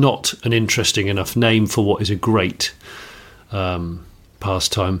Pisses is not an interesting enough name for what is a great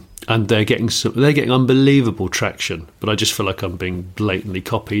pastime, and they're getting unbelievable traction. But I just feel like I'm being blatantly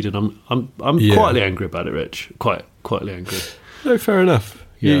copied, and I'm quietly angry about it, Rich. Quietly angry. No, fair enough.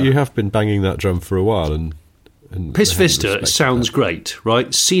 Yeah. You have been banging that drum for a while, and Piss Vista sounds great,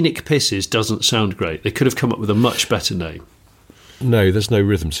 right? Scenic Pisses doesn't sound great. They could have come up with a much better name. No, there's no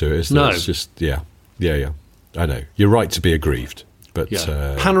rhythm to it, is there? No. It's just, yeah. I know. You're right to be aggrieved. But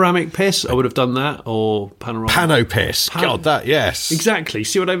Panoramic Piss, I would have done that, or panoramic. Pano Piss. God, that, yes. Exactly.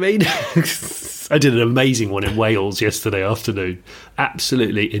 See what I mean? I did an amazing one in Wales yesterday afternoon.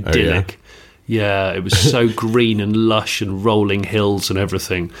 Absolutely idyllic. Yeah, it was so green and lush and rolling hills and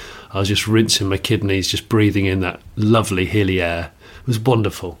everything. I was just rinsing my kidneys, just breathing in that lovely hilly air. It was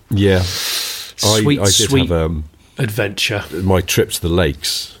wonderful. Yeah. Sweet adventure. My trip to the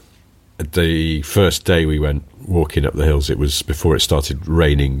lakes the first day we went walking up the hills, it was before it started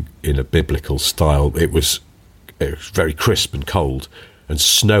raining in a biblical style. It was very crisp and cold and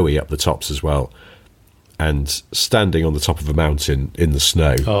snowy up the tops as well. And standing on the top of a mountain in the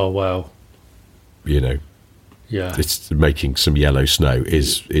snow. Oh, wow. Yeah. It's making some yellow snow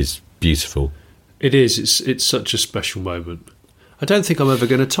is beautiful. It is. It's such a special moment. I don't think I'm ever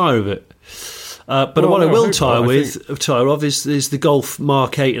going to tire of it. But what I will tire of is the Golf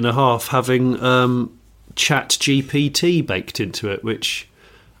Mark 8.5 having Chat GPT baked into it, which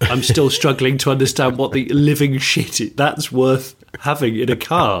I'm still struggling to understand what the living shit that's worth having in a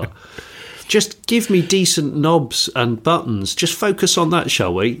car. Just give me decent knobs and buttons. Just focus on that,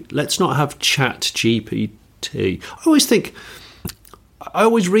 shall we? Let's not have Chat GPT. I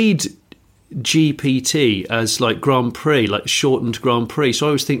always read GPT as like Grand Prix, like shortened Grand Prix. So I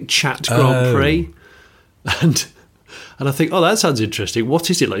always think Chat Grand Prix. And I think, that sounds interesting. What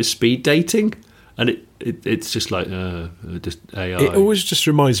is it, like speed dating? And it's just like just AI. It always just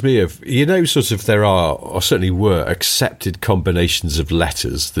reminds me of, sort of there are, or certainly were, accepted combinations of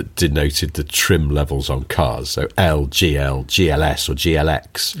letters that denoted the trim levels on cars. So L, GL, GLS or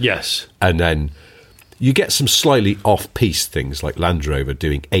GLX. Yes. And then you get some slightly off-piste things like Land Rover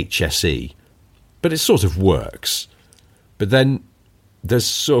doing HSE. But it sort of works. But then there's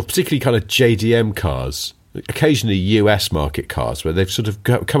sort of particularly kind of JDM cars, occasionally US market cars, where they've sort of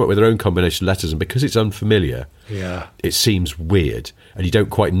come up with their own combination of letters, and because it's unfamiliar, it seems weird, and you don't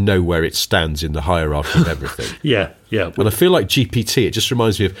quite know where it stands in the hierarchy of everything. Yeah. And I feel like GPT, it just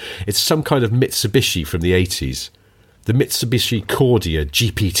reminds me of, it's some kind of Mitsubishi from the 80s, the Mitsubishi Cordia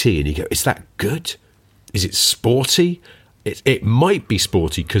GPT, and you go, is that good? Is it sporty? It might be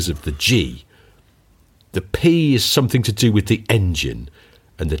sporty because of the G. The P is something to do with the engine,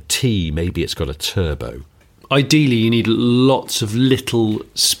 and the T, maybe it's got a turbo. Ideally, you need lots of little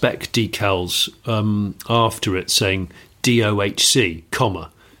spec decals after it saying DOHC,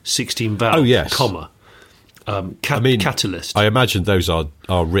 comma, 16 valve, comma, catalyst. I imagine those are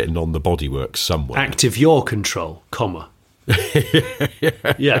written on the bodywork somewhere. Active yaw control, comma.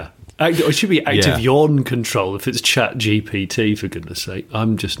 Yeah. It should be active yawn control if it's Chat GPT, for goodness sake.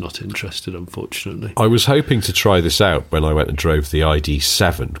 I'm just not interested, unfortunately. I was hoping to try this out when I went and drove the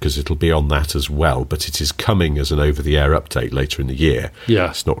ID7, because it'll be on that as well, but it is coming as an over-the-air update later in the year.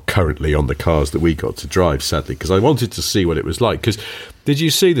 Yeah. It's not currently on the cars that we got to drive, sadly, because I wanted to see what it was like. Because did you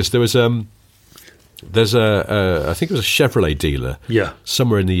see this? There's I think it was a Chevrolet dealer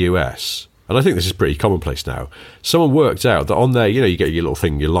somewhere in the US, and I think this is pretty commonplace now. Someone worked out that on there, you get your little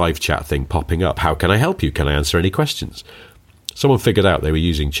thing, your live chat thing popping up. How can I help you? Can I answer any questions? Someone figured out they were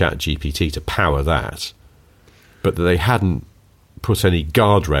using Chat GPT to power that, but that they hadn't put any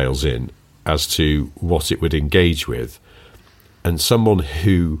guardrails in as to what it would engage with. And someone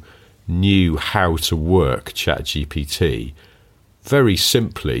who knew how to work Chat GPT very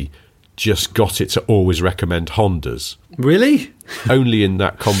simply just got it to always recommend Hondas. Really? Only in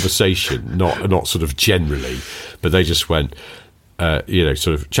that conversation, not sort of generally, but they just went, sort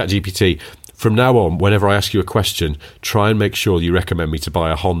of ChatGPT, from now on, whenever I ask you a question, try and make sure you recommend me to buy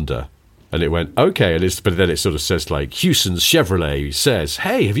a Honda. And it went, okay, but then it sort of says, like, Hewson's Chevrolet says,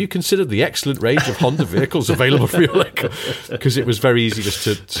 hey, have you considered the excellent range of Honda vehicles available for your because it was very easy just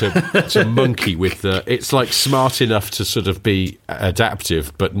to monkey with it's like smart enough to sort of be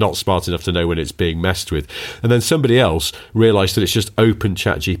adaptive, but not smart enough to know when it's being messed with. And then somebody else realised that it's just open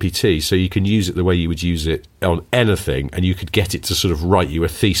Chat GPT, so you can use it the way you would use it on anything, and you could get it to sort of write you a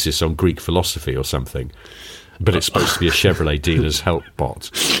thesis on Greek philosophy or something. But it's supposed to be a Chevrolet dealer's help bot.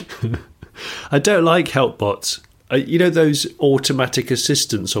 I don't like help bots. Those automatic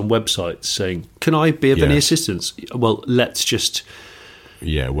assistants on websites saying, can I be of any assistance? Well, let's just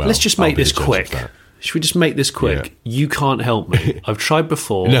make this quick. Should we just make this quick? Yeah. You can't help me. I've tried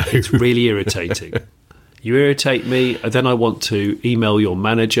before. No. It's really irritating. You irritate me, and then I want to email your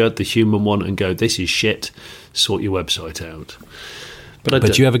manager, the human one, and go, this is shit, sort your website out.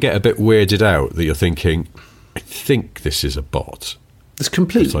 But do you ever get a bit weirded out that you're thinking, I think this is a bot? It's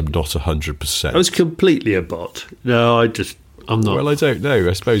completely. I'm not 100%. I was completely a bot. No, I'm not. Well, I don't know.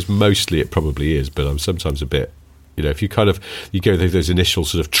 I suppose mostly it probably is, but I'm sometimes a bit. If you go through those initial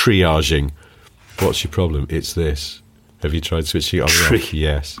sort of triaging, what's your problem? It's this. Have you tried switching it on and off?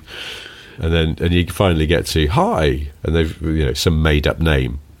 Yes. And you finally get to hi, and they've some made up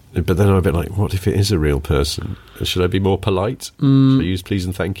name. But then I'm a bit like, what if it is a real person? Should I be more polite? Should I use please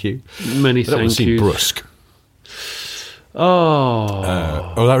and thank you? Many thank you. Brusque.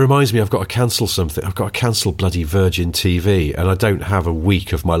 Oh, that reminds me, I've got to cancel something. I've got to cancel bloody Virgin TV, and I don't have a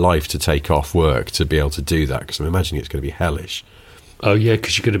week of my life to take off work to be able to do that, because I'm imagining it's going to be hellish. Oh, yeah,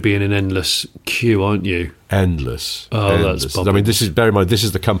 because you're going to be in an endless queue, aren't you? Endless. Oh, endless. that's I mean, bear in mind, this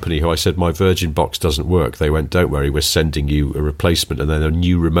is the company who I said my Virgin box doesn't work. They went, don't worry, we're sending you a replacement, and then a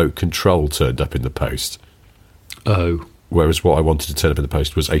new remote control turned up in the post. Oh. Whereas what I wanted to turn up in the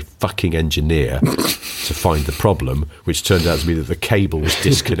post was a fucking engineer to find the problem, which turned out to be that the cable was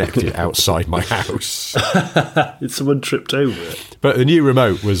disconnected outside my house. Someone tripped over it. But the new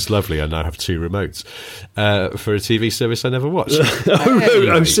remote was lovely. I now have 2 remotes for a TV service I never watched.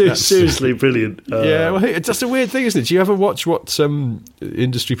 Seriously, brilliant. Yeah, well, it's just a weird thing, isn't it? Do you ever watch what some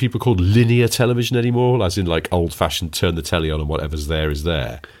industry people call linear television anymore? As in, like, old-fashioned turn the telly on and whatever's there is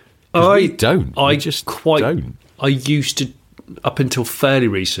there? We don't. I just don't. I used to, up until fairly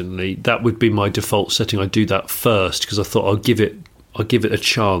recently, that would be my default setting. I do that first because I thought I'll give it a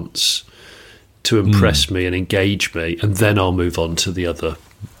chance to impress me and engage me, and then I'll move on to the other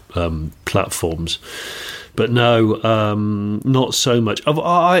platforms. But no, not so much. I've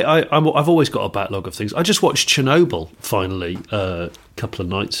always got a backlog of things. I just watched Chernobyl finally a couple of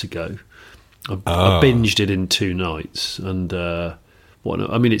nights ago. I binged it in 2 nights, and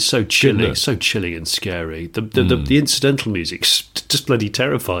it's so chilling and scary. The incidental music's just bloody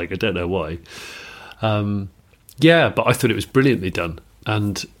terrifying. I don't know why. But I thought it was brilliantly done.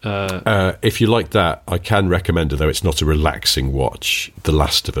 And if you like that, I can recommend, although it's not a relaxing watch, The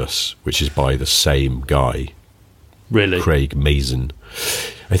Last of Us, which is by the same guy. Really? Craig Mazin.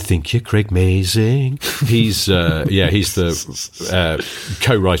 I think you're Craig Mazin. He's the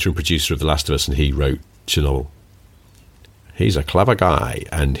co-writer and producer of The Last of Us, and he wrote Chernobyl. He's a clever guy,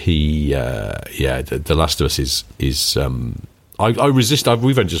 and he, The Last of Us is. I resist.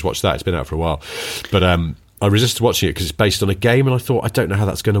 We've only just watched that; it's been out for a while, but I resisted watching it because it's based on a game, and I thought I don't know how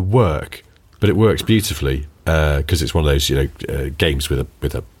that's going to work, but it works beautifully because it's one of those games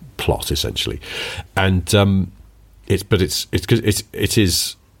with a plot essentially, and it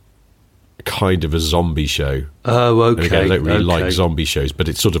is kind of a zombie show. Oh, okay. And again, I don't really like zombie shows, but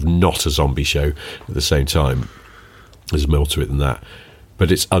it's sort of not a zombie show at the same time. There's more to it than that,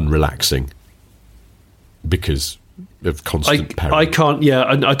 but it's unrelaxing because of constant peril. I can't. Yeah,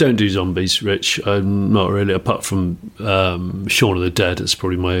 I don't do zombies, Rich. I'm not really. Apart from Shaun of the Dead, it's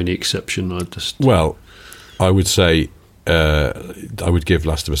probably my only exception. I would say I would give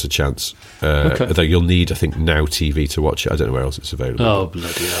Last of Us a chance. Although you'll need, I think, Now TV to watch it. I don't know where else it's available. Oh,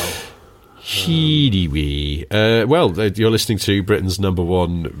 bloody hell. You're listening to Britain's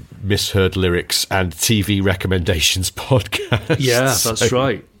 #1 misheard lyrics and TV recommendations podcast. Yeah, that's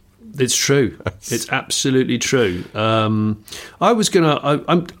right. It's true. It's absolutely true. I'm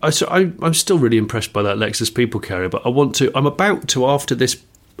still really impressed by that Lexus People Carrier, but I'm about to after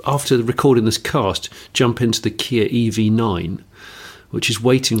recording this cast, jump into the Kia EV9, which is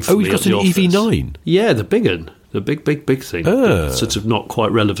waiting for me. Oh, you've got an EV9? Yeah, the big one. The big thing. Sort of not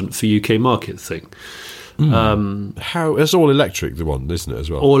quite relevant for UK market thing. How? It's all electric, the one, isn't it, as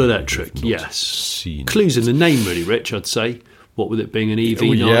well? All electric, yes. Clues in the name, really, Rich, I'd say. What with it being an EV9?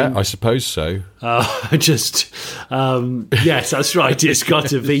 Well, yeah, I suppose so. Yes, that's right. It's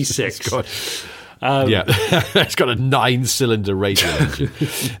got a V6. It's got a 9-cylinder radial engine.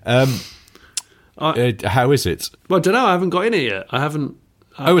 How is it? Well, I don't know. I haven't got in it yet. I haven't.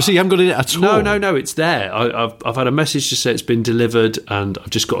 So you haven't got in it at all? No. It's there. I've had a message to say it's been delivered, and I've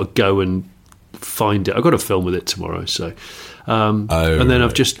just got to go and find it. I've got to film with it tomorrow. So, and then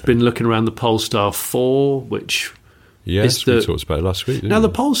I've just been looking around the Polestar 4, which. Yes, we talked about it last week. Now, the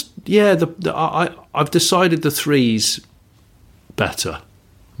I've decided the 3's better,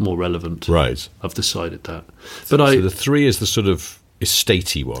 more relevant. Right. I've decided that. So the 3 is the sort of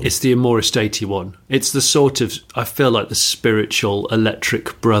estatey one. It's the more estatey one. It's the sort of, I feel like the spiritual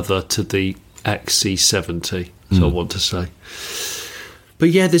electric brother to the XC70, so I want to say. But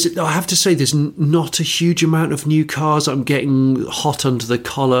yeah, I have to say there's not a huge amount of new cars I'm getting hot under the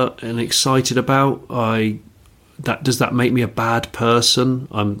collar and excited about. Does that make me a bad person?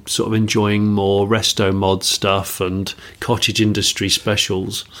 I'm sort of enjoying more resto mod stuff and cottage industry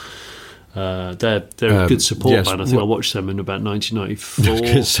specials. They're a good support band. I think I watched them in about 1994. I was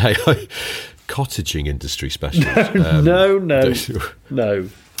going to say, cottaging industry specials. No.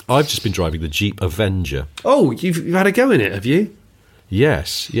 I've just been driving the Jeep Avenger. Oh, you've had a go in it, have you?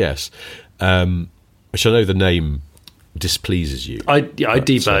 Yes. Which I know the name displeases you. I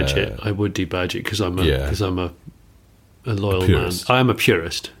debadge it. I would debadge it because I'm a loyal man. I am a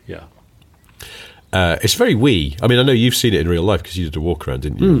purist. Yeah. It's very wee. I mean, I know you've seen it in real life because you did a walk around,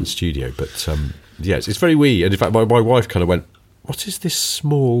 didn't you, in the studio? But yes, it's very wee. And in fact, my wife kind of went, "What is this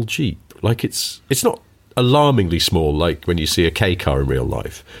small Jeep?" Like it's not alarmingly small, like when you see a K car in real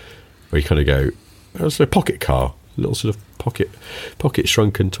life, where you kind of go, "Oh, it's a pocket car, a little sort of pocket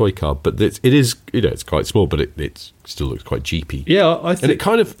shrunken toy car. But it is, it's quite small, but it still looks quite Jeepy. Yeah, I think. And it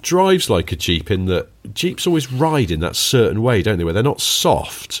kind of drives like a Jeep in that Jeeps always ride in that certain way, don't they? Where they're not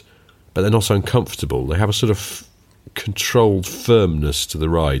soft, but they're not uncomfortable. They have a sort of controlled firmness to the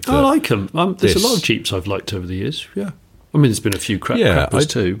ride. I like them. There's a lot of Jeeps I've liked over the years. Yeah, I mean, there's been a few crappers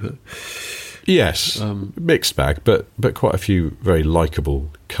too. But yes, mixed bag, but quite a few very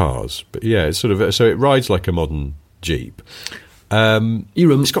likeable cars. But yeah, it's sort of so it rides like a modern Jeep.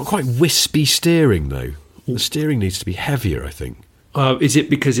 It's got quite wispy steering though. The steering needs to be heavier, I think. Is it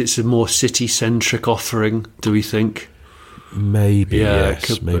because it's a more city-centric offering, do we think? Maybe, yeah,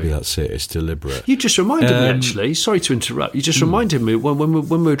 yes. Maybe that's it. It's deliberate. You just reminded me, actually. Sorry to interrupt. You just reminded me when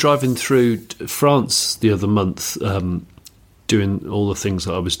we were driving through France the other month, doing all the things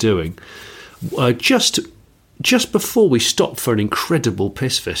that I was doing. Just before we stopped for an incredible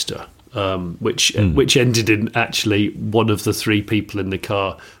piss vista, which ended in actually one of the three people in the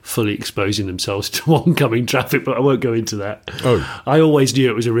car fully exposing themselves to oncoming traffic, but I won't go into that. Oh. I always knew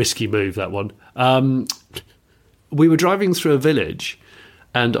it was a risky move, that one. We were driving through a village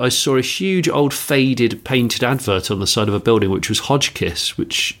and I saw a huge old faded painted advert on the side of a building, which was Hotchkiss,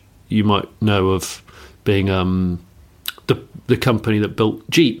 which you might know of being the company that built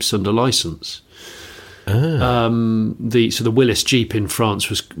Jeeps under licence. The Willis Jeep in France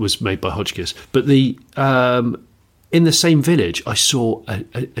was made by Hotchkiss, but in the same village I saw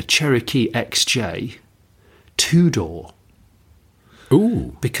a Cherokee XJ 2-door.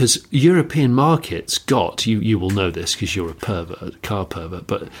 Ooh, because European markets got you will know this because you're a car pervert,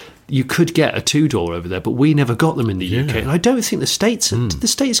 but you could get a 2-door over there, but we never got them in the UK, and I don't think the States did the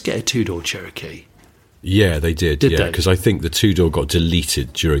States get a 2-door Cherokee. Yeah, they did. Did yeah, they? Because I think the 2-door got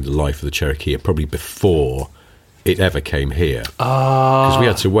deleted during the life of the Cherokee, probably before it ever came here. Because we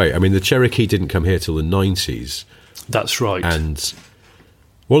had to wait. I mean, the Cherokee didn't come here till the 90s. That's right. And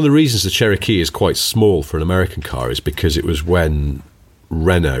one of the reasons the Cherokee is quite small for an American car is because it was when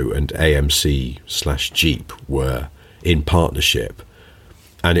Renault and AMC/Jeep were in partnership,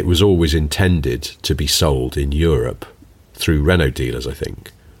 and it was always intended to be sold in Europe through Renault dealers, I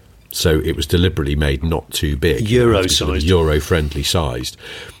think. So it was deliberately made not too big. Euro-sized. Euro-friendly sized.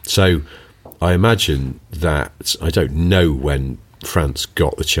 So I imagine that, I don't know when France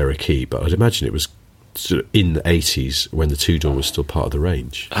got the Cherokee, but I'd imagine it was sort of in the 80s when the 2-door was still part of the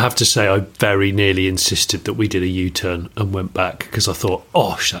range. I have to say I very nearly insisted that we did a U-turn and went back because I thought,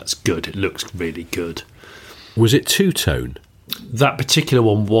 that's good. It looks really good. Was it two-tone? That particular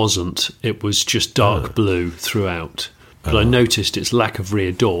one wasn't. It was just dark blue throughout. But I noticed its lack of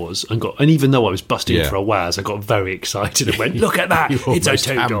rear doors and even though I was busting for a Waz, I got very excited and went, look at that, it's a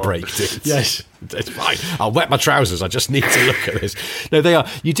 2-door. Handbraked it. Yes. It's fine. I'll wet my trousers. I just need to look at this. No, they are.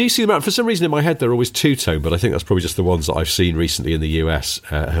 You do see them out. For some reason in my head, they're always two-tone, but I think that's probably just the ones that I've seen recently in the US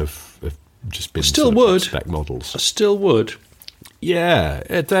have just been Still would. spec models. I still would.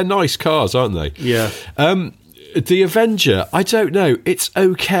 Yeah, they're nice cars, aren't they? Yeah. The Avenger, I don't know. It's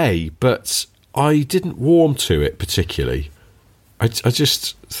okay, but I didn't warm to it particularly. I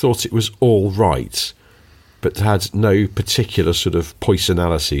just thought it was all right, but had no particular sort of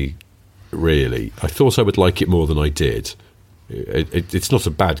poisonality, really. I thought I would like it more than I did. It's not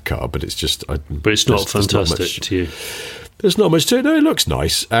a bad car, but it's just... But it's not fantastic to you. There's not much to it. No, it looks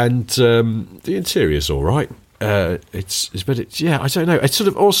nice, and the interior's all right. I don't know. It's sort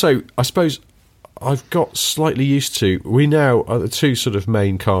of also, I suppose... I've got slightly used to... We now are the two sort of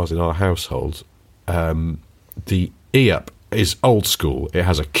main cars in our household. The E-Up is old school. It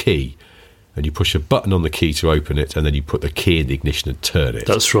has a key, and you push a button on the key to open it, and then you put the key in the ignition and turn it.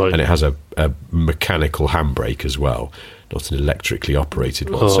 That's right. And it has a mechanical handbrake as well, not an electrically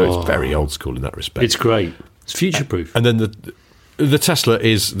operated one. So it's very old school in that respect. It's great. It's future-proof. And then the Tesla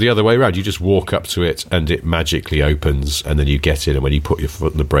is the other way around. You just walk up to it, and it magically opens, and then you get in, and when you put your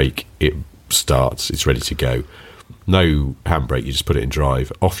foot on the brake, it starts, it's ready to go. No handbrake, you just put it in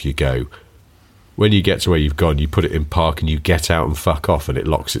drive, off you go. When you get to where you've gone, you put it in park and you get out and fuck off, and it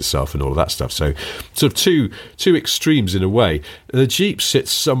locks itself and all of that stuff. So sort of two extremes in a way. The Jeep sits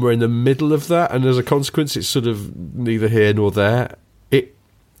somewhere in the middle of that, and as a consequence it's sort of neither here nor there.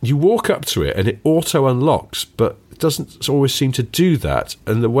 You walk up to it and it auto unlocks, but it doesn't always seem to do that.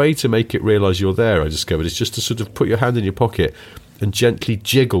 And the way to make it realise you're there, I discovered, is just to sort of put your hand in your pocket and gently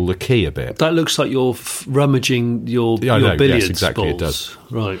jiggle the key a bit. That looks like you're rummaging your billiards yes, exactly, balls. It does.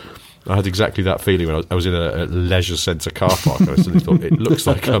 Right. I had exactly that feeling when I was in a leisure centre car park. I suddenly thought, it looks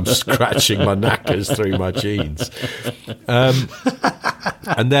like I'm scratching my knackers through my jeans.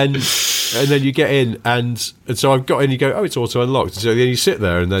 And then you get in, and so I've got in, you go, it's auto unlocked. So then you sit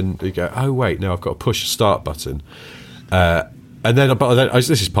there, and then you go, oh, wait, now I've got to push a start button. And then, this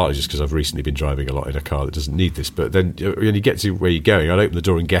is partly just because I've recently been driving a lot in a car that doesn't need this. But then when you get to where you're going, I'd open the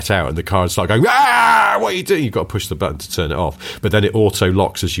door and get out, and the car would start going, "Ah, what are you doing?" You've got to push the button to turn it off. But then it auto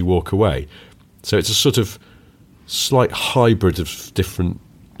locks as you walk away. So it's a sort of slight hybrid of different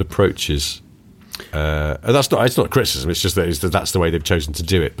approaches. And it's not a criticism. It's just that that's the way they've chosen to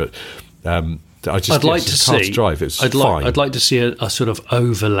do it. But I'd like to see. Drive. I'd like to see a sort of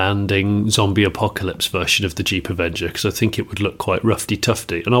overlanding zombie apocalypse version of the Jeep Avenger, because I think it would look quite roughy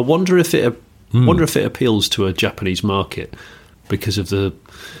tufty, and I wonder if it appeals to a Japanese market because of the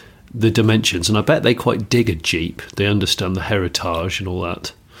dimensions. And I bet they quite dig a Jeep. They understand the heritage and all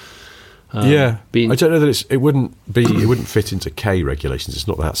that. I don't know that it wouldn't fit into K regulations. It's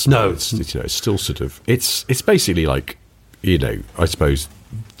not that small. No, it's still sort of it's basically like, I suppose,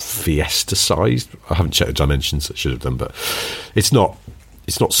 Fiesta sized. I haven't checked the dimensions. I should have done, but it's not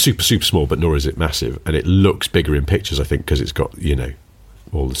super small, but nor is it massive, and it looks bigger in pictures, I think, because it's got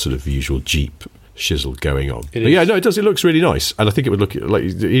all the sort of usual Jeep shizzle going on. It does. It looks really nice, and I think it would look like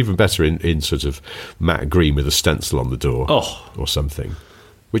even better in sort of matte green with a stencil on the door or something,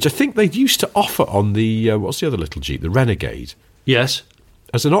 which I think they used to offer on the what's the other little Jeep, the Renegade. Yes.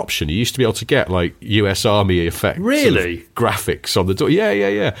 As an option, you used to be able to get like US Army effect graphics on the door.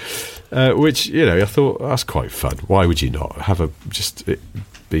 Yeah. Which I thought that's quite fun. Why would you not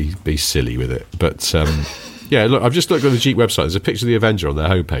be silly with it? But look, I've just looked at the Jeep website. There's a picture of the Avenger on their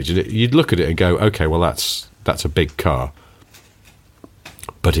homepage, and you'd look at it and go, okay, well that's a big car,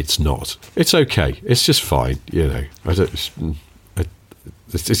 but it's not. It's okay. It's just fine. I don't.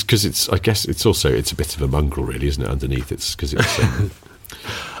 It's because I guess it's a bit of a mongrel, really, isn't it? Underneath, it's because it's.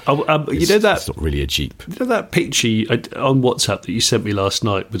 It's not really a Jeep. That picture on WhatsApp that you sent me last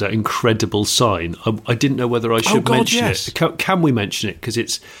night with that incredible sign? I didn't know whether I should mention it. Can we mention it?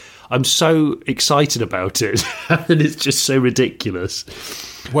 Because I'm so excited about it, and it's just so ridiculous.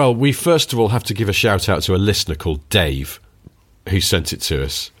 Well, we first of all have to give a shout out to a listener called Dave, who sent it to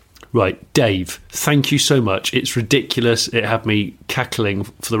us. Right, Dave, thank you so much. It's ridiculous. It had me cackling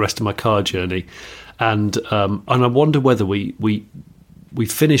for the rest of my car journey, and I wonder whether we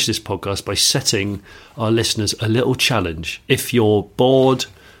finish this podcast by setting our listeners a little challenge. If you're bored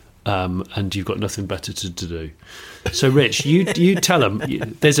and you've got nothing better to do. So, Rich, you tell them,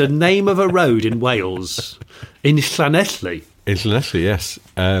 there's a name of a road in Wales, in Llanelli. In Llanelli, yes.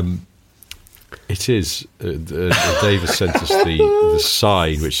 It is. Dave has sent us the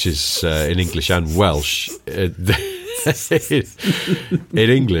sign, which is in English and Welsh. In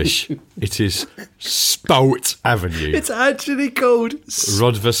English, it is Spowt Avenue. It's actually called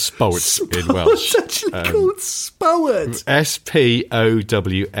Rodfa Spowt in Welsh. It's actually called Spowt. Spowart.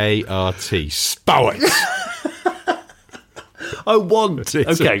 Spowt.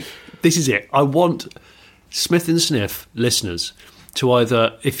 Okay, this is it. I want Smith and Sniff listeners to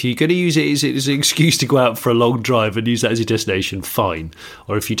either, if you're going to use it as an excuse to go out for a long drive and use that as your destination, fine.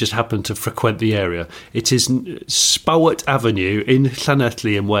 Or if you just happen to frequent the area, it is Spowt Avenue in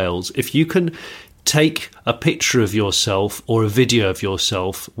Llanelli in Wales. If you can take a picture of yourself or a video of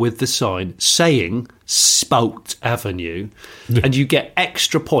yourself with the sign saying Spowt Avenue, and you get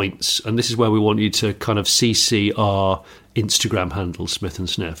extra points, and this is where we want you to kind of CC our Instagram handle, Smith and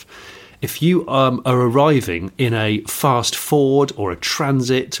Sniff. If you are arriving in a fast Ford or a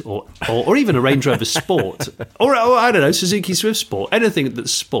Transit or even a Range Rover Sport or I don't know, Suzuki Swift Sport, anything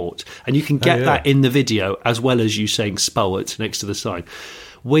that's sport, and you can get that in the video as well as you saying Spowt next to the sign,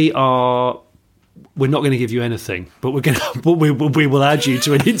 we're not going to give you anything, but we will add you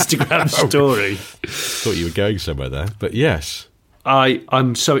to an Instagram story. Thought you were going somewhere there, but yes.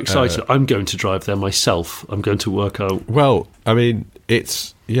 I'm so excited. I'm going to drive there myself. I'm going to work out. Well, I mean,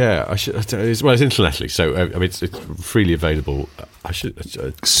 it's it's in Llanelli, so I mean, it's freely available. I should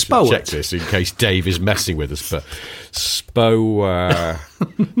check this in case Dave is messing with us. But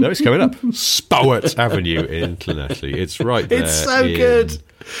no, it's coming up. Spowt Avenue in Llanelli. It's right there. It's so good.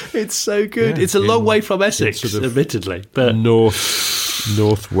 It's so good. Yeah, it's a long way from Essex, sort of admittedly, but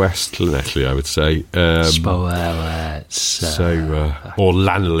northwest Llanelli, I would say. Or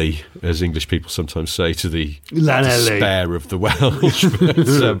Llanelli, as English people sometimes say, to the despair of the Welsh.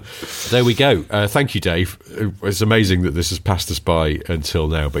 But, there we go. Thank you, Dave. It's amazing that this has passed us by until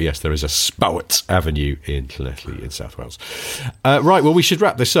now. But yes, there is a Spowt Avenue in Llanelli in South Wales. Right, well, we should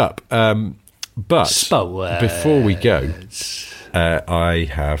wrap this up. But before we go, I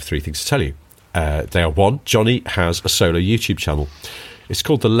have three things to tell you. They are: one, Johnny has a solo YouTube channel. It's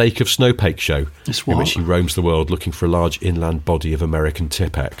called The Lake of Snowpake Show, in which he roams the world looking for a large inland body of American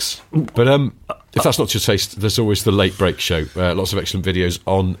Tipex. But if that's not your taste, there's always The Late Break Show. Lots of excellent videos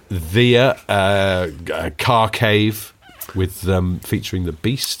on the Car Cave, with featuring the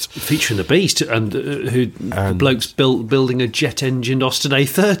Beast. Featuring the Beast, and bloke's building a jet-engined Austin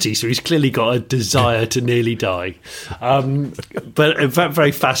A30, so he's clearly got a desire to nearly die. But a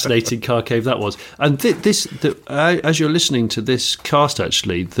very fascinating car cave that was. And as you're listening to this cast,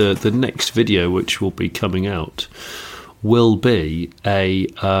 actually, the next video, which will be coming out, will be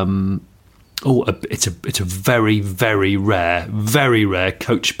it's a very, very rare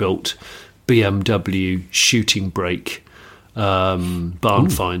coach-built BMW shooting brake barn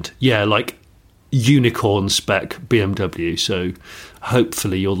find. Yeah, like unicorn spec BMW. So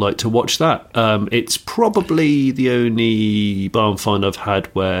hopefully you'll like to watch that. It's probably the only barn find I've had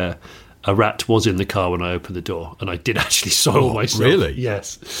where a rat was in the car when I opened the door, and I did actually soil myself. Really?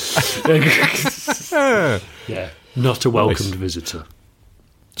 Yes. Yeah, not a welcomed visitor.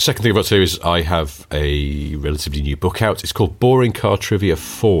 Second thing I've got to do is I have a relatively new book out. It's called Boring Car Trivia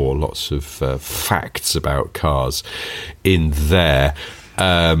 4. Lots of facts about cars in there.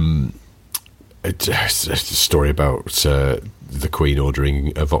 It's a story about the Queen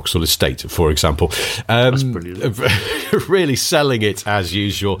ordering a Vauxhall Estate, for example. That's brilliant. Really selling it as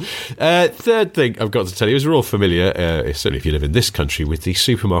usual. Third thing I've got to tell you is we're all familiar, certainly if you live in this country, with the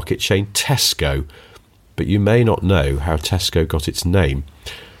supermarket chain Tesco. But you may not know how Tesco got its name.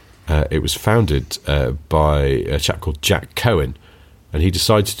 It was founded by a chap called Jack Cohen, and he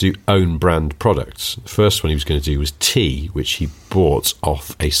decided to do own brand products. The first one he was going to do was tea, which he bought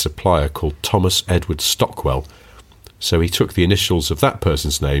off a supplier called Thomas Edward Stockwell. So he took the initials of that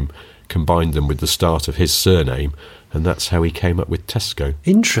person's name, combined them with the start of his surname, and that's how he came up with Tesco.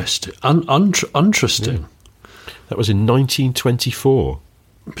 Interesting. Interesting. Yeah. That was in 1924.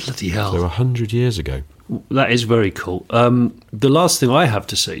 Bloody hell. So 100 years ago. That is very cool. The last thing I have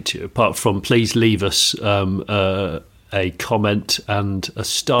to say to you, apart from please leave us a comment and a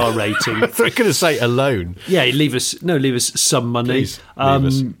star rating. I thought you were going to say alone. Yeah, leave us some money. Please leave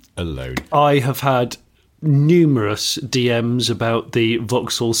us alone. I have had numerous DMs about the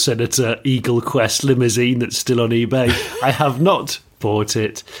Vauxhall Senator Eagle Quest limousine that's still on eBay. I have not bought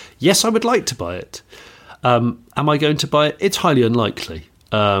it. Yes, I would like to buy it. Am I going to buy it? It's highly unlikely.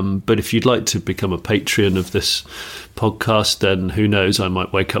 But if you'd like to become a Patreon of this podcast, then who knows, I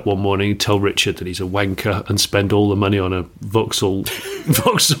might wake up one morning, tell Richard that he's a wanker and spend all the money on a Vauxhall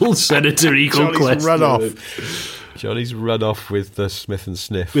Senator Eagle Quest. Johnny's run off with the Smith and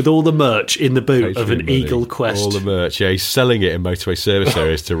Sniff. With all the merch in the boot Patreon of an money. Eagle Quest. All the merch, yeah. He's selling it in motorway service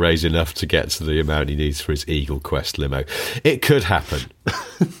areas to raise enough to get to the amount he needs for his Eagle Quest limo. It could happen.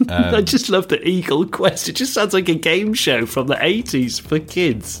 I just love the Eagle Quest. It just sounds like a game show from the 80s for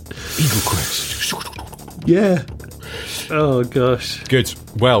kids. Eagle Quest. Yeah. Oh, gosh. Good.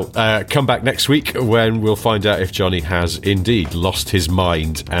 Well, come back next week when we'll find out if Johnny has indeed lost his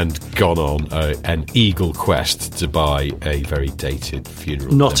mind and gone on an Eagle Quest to buy a very dated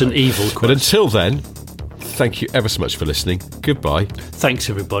funeral Not limo. an evil quest. But until then, thank you ever so much for listening. Goodbye. Thanks,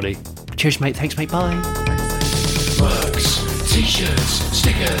 everybody. Cheers, mate. Thanks, mate. Bye. Mugs, t-shirts,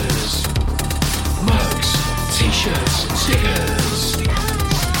 stickers. Mugs, t-shirts, stickers.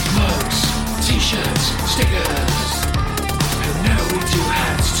 Mugs, t-shirts, stickers. And now we do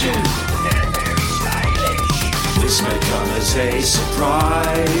hats too. They're very stylish. This may come as a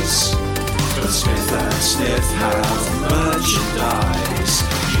surprise, but Smith and Sniff have merchandise.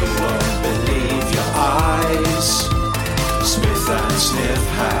 You won't believe your eyes. Smith and Sniff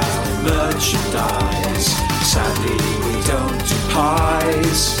have merchandise. Sadly, we don't do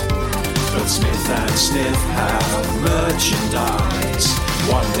pies, but Smith and Sniff have merchandise.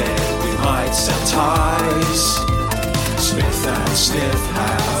 One day we might sell ties. Smith and Sniff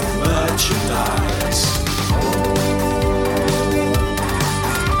have merchandise.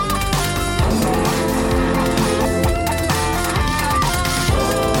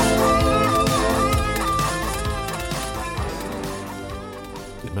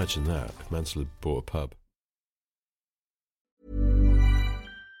 Imagine that, if Mansell had bought a pub.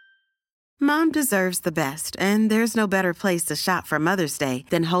 Mom deserves the best, and there's no better place to shop for Mother's Day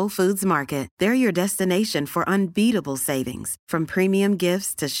than Whole Foods Market. They're your destination for unbeatable savings, from premium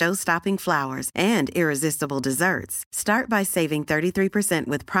gifts to show-stopping flowers and irresistible desserts. Start by saving 33%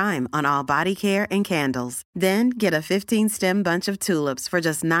 with Prime on all body care and candles. Then get a 15-stem bunch of tulips for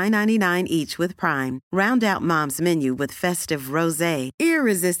just $9.99 each with Prime. Round out Mom's menu with festive rosé,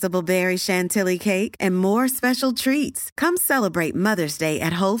 irresistible berry chantilly cake, and more special treats. Come celebrate Mother's Day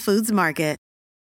at Whole Foods Market.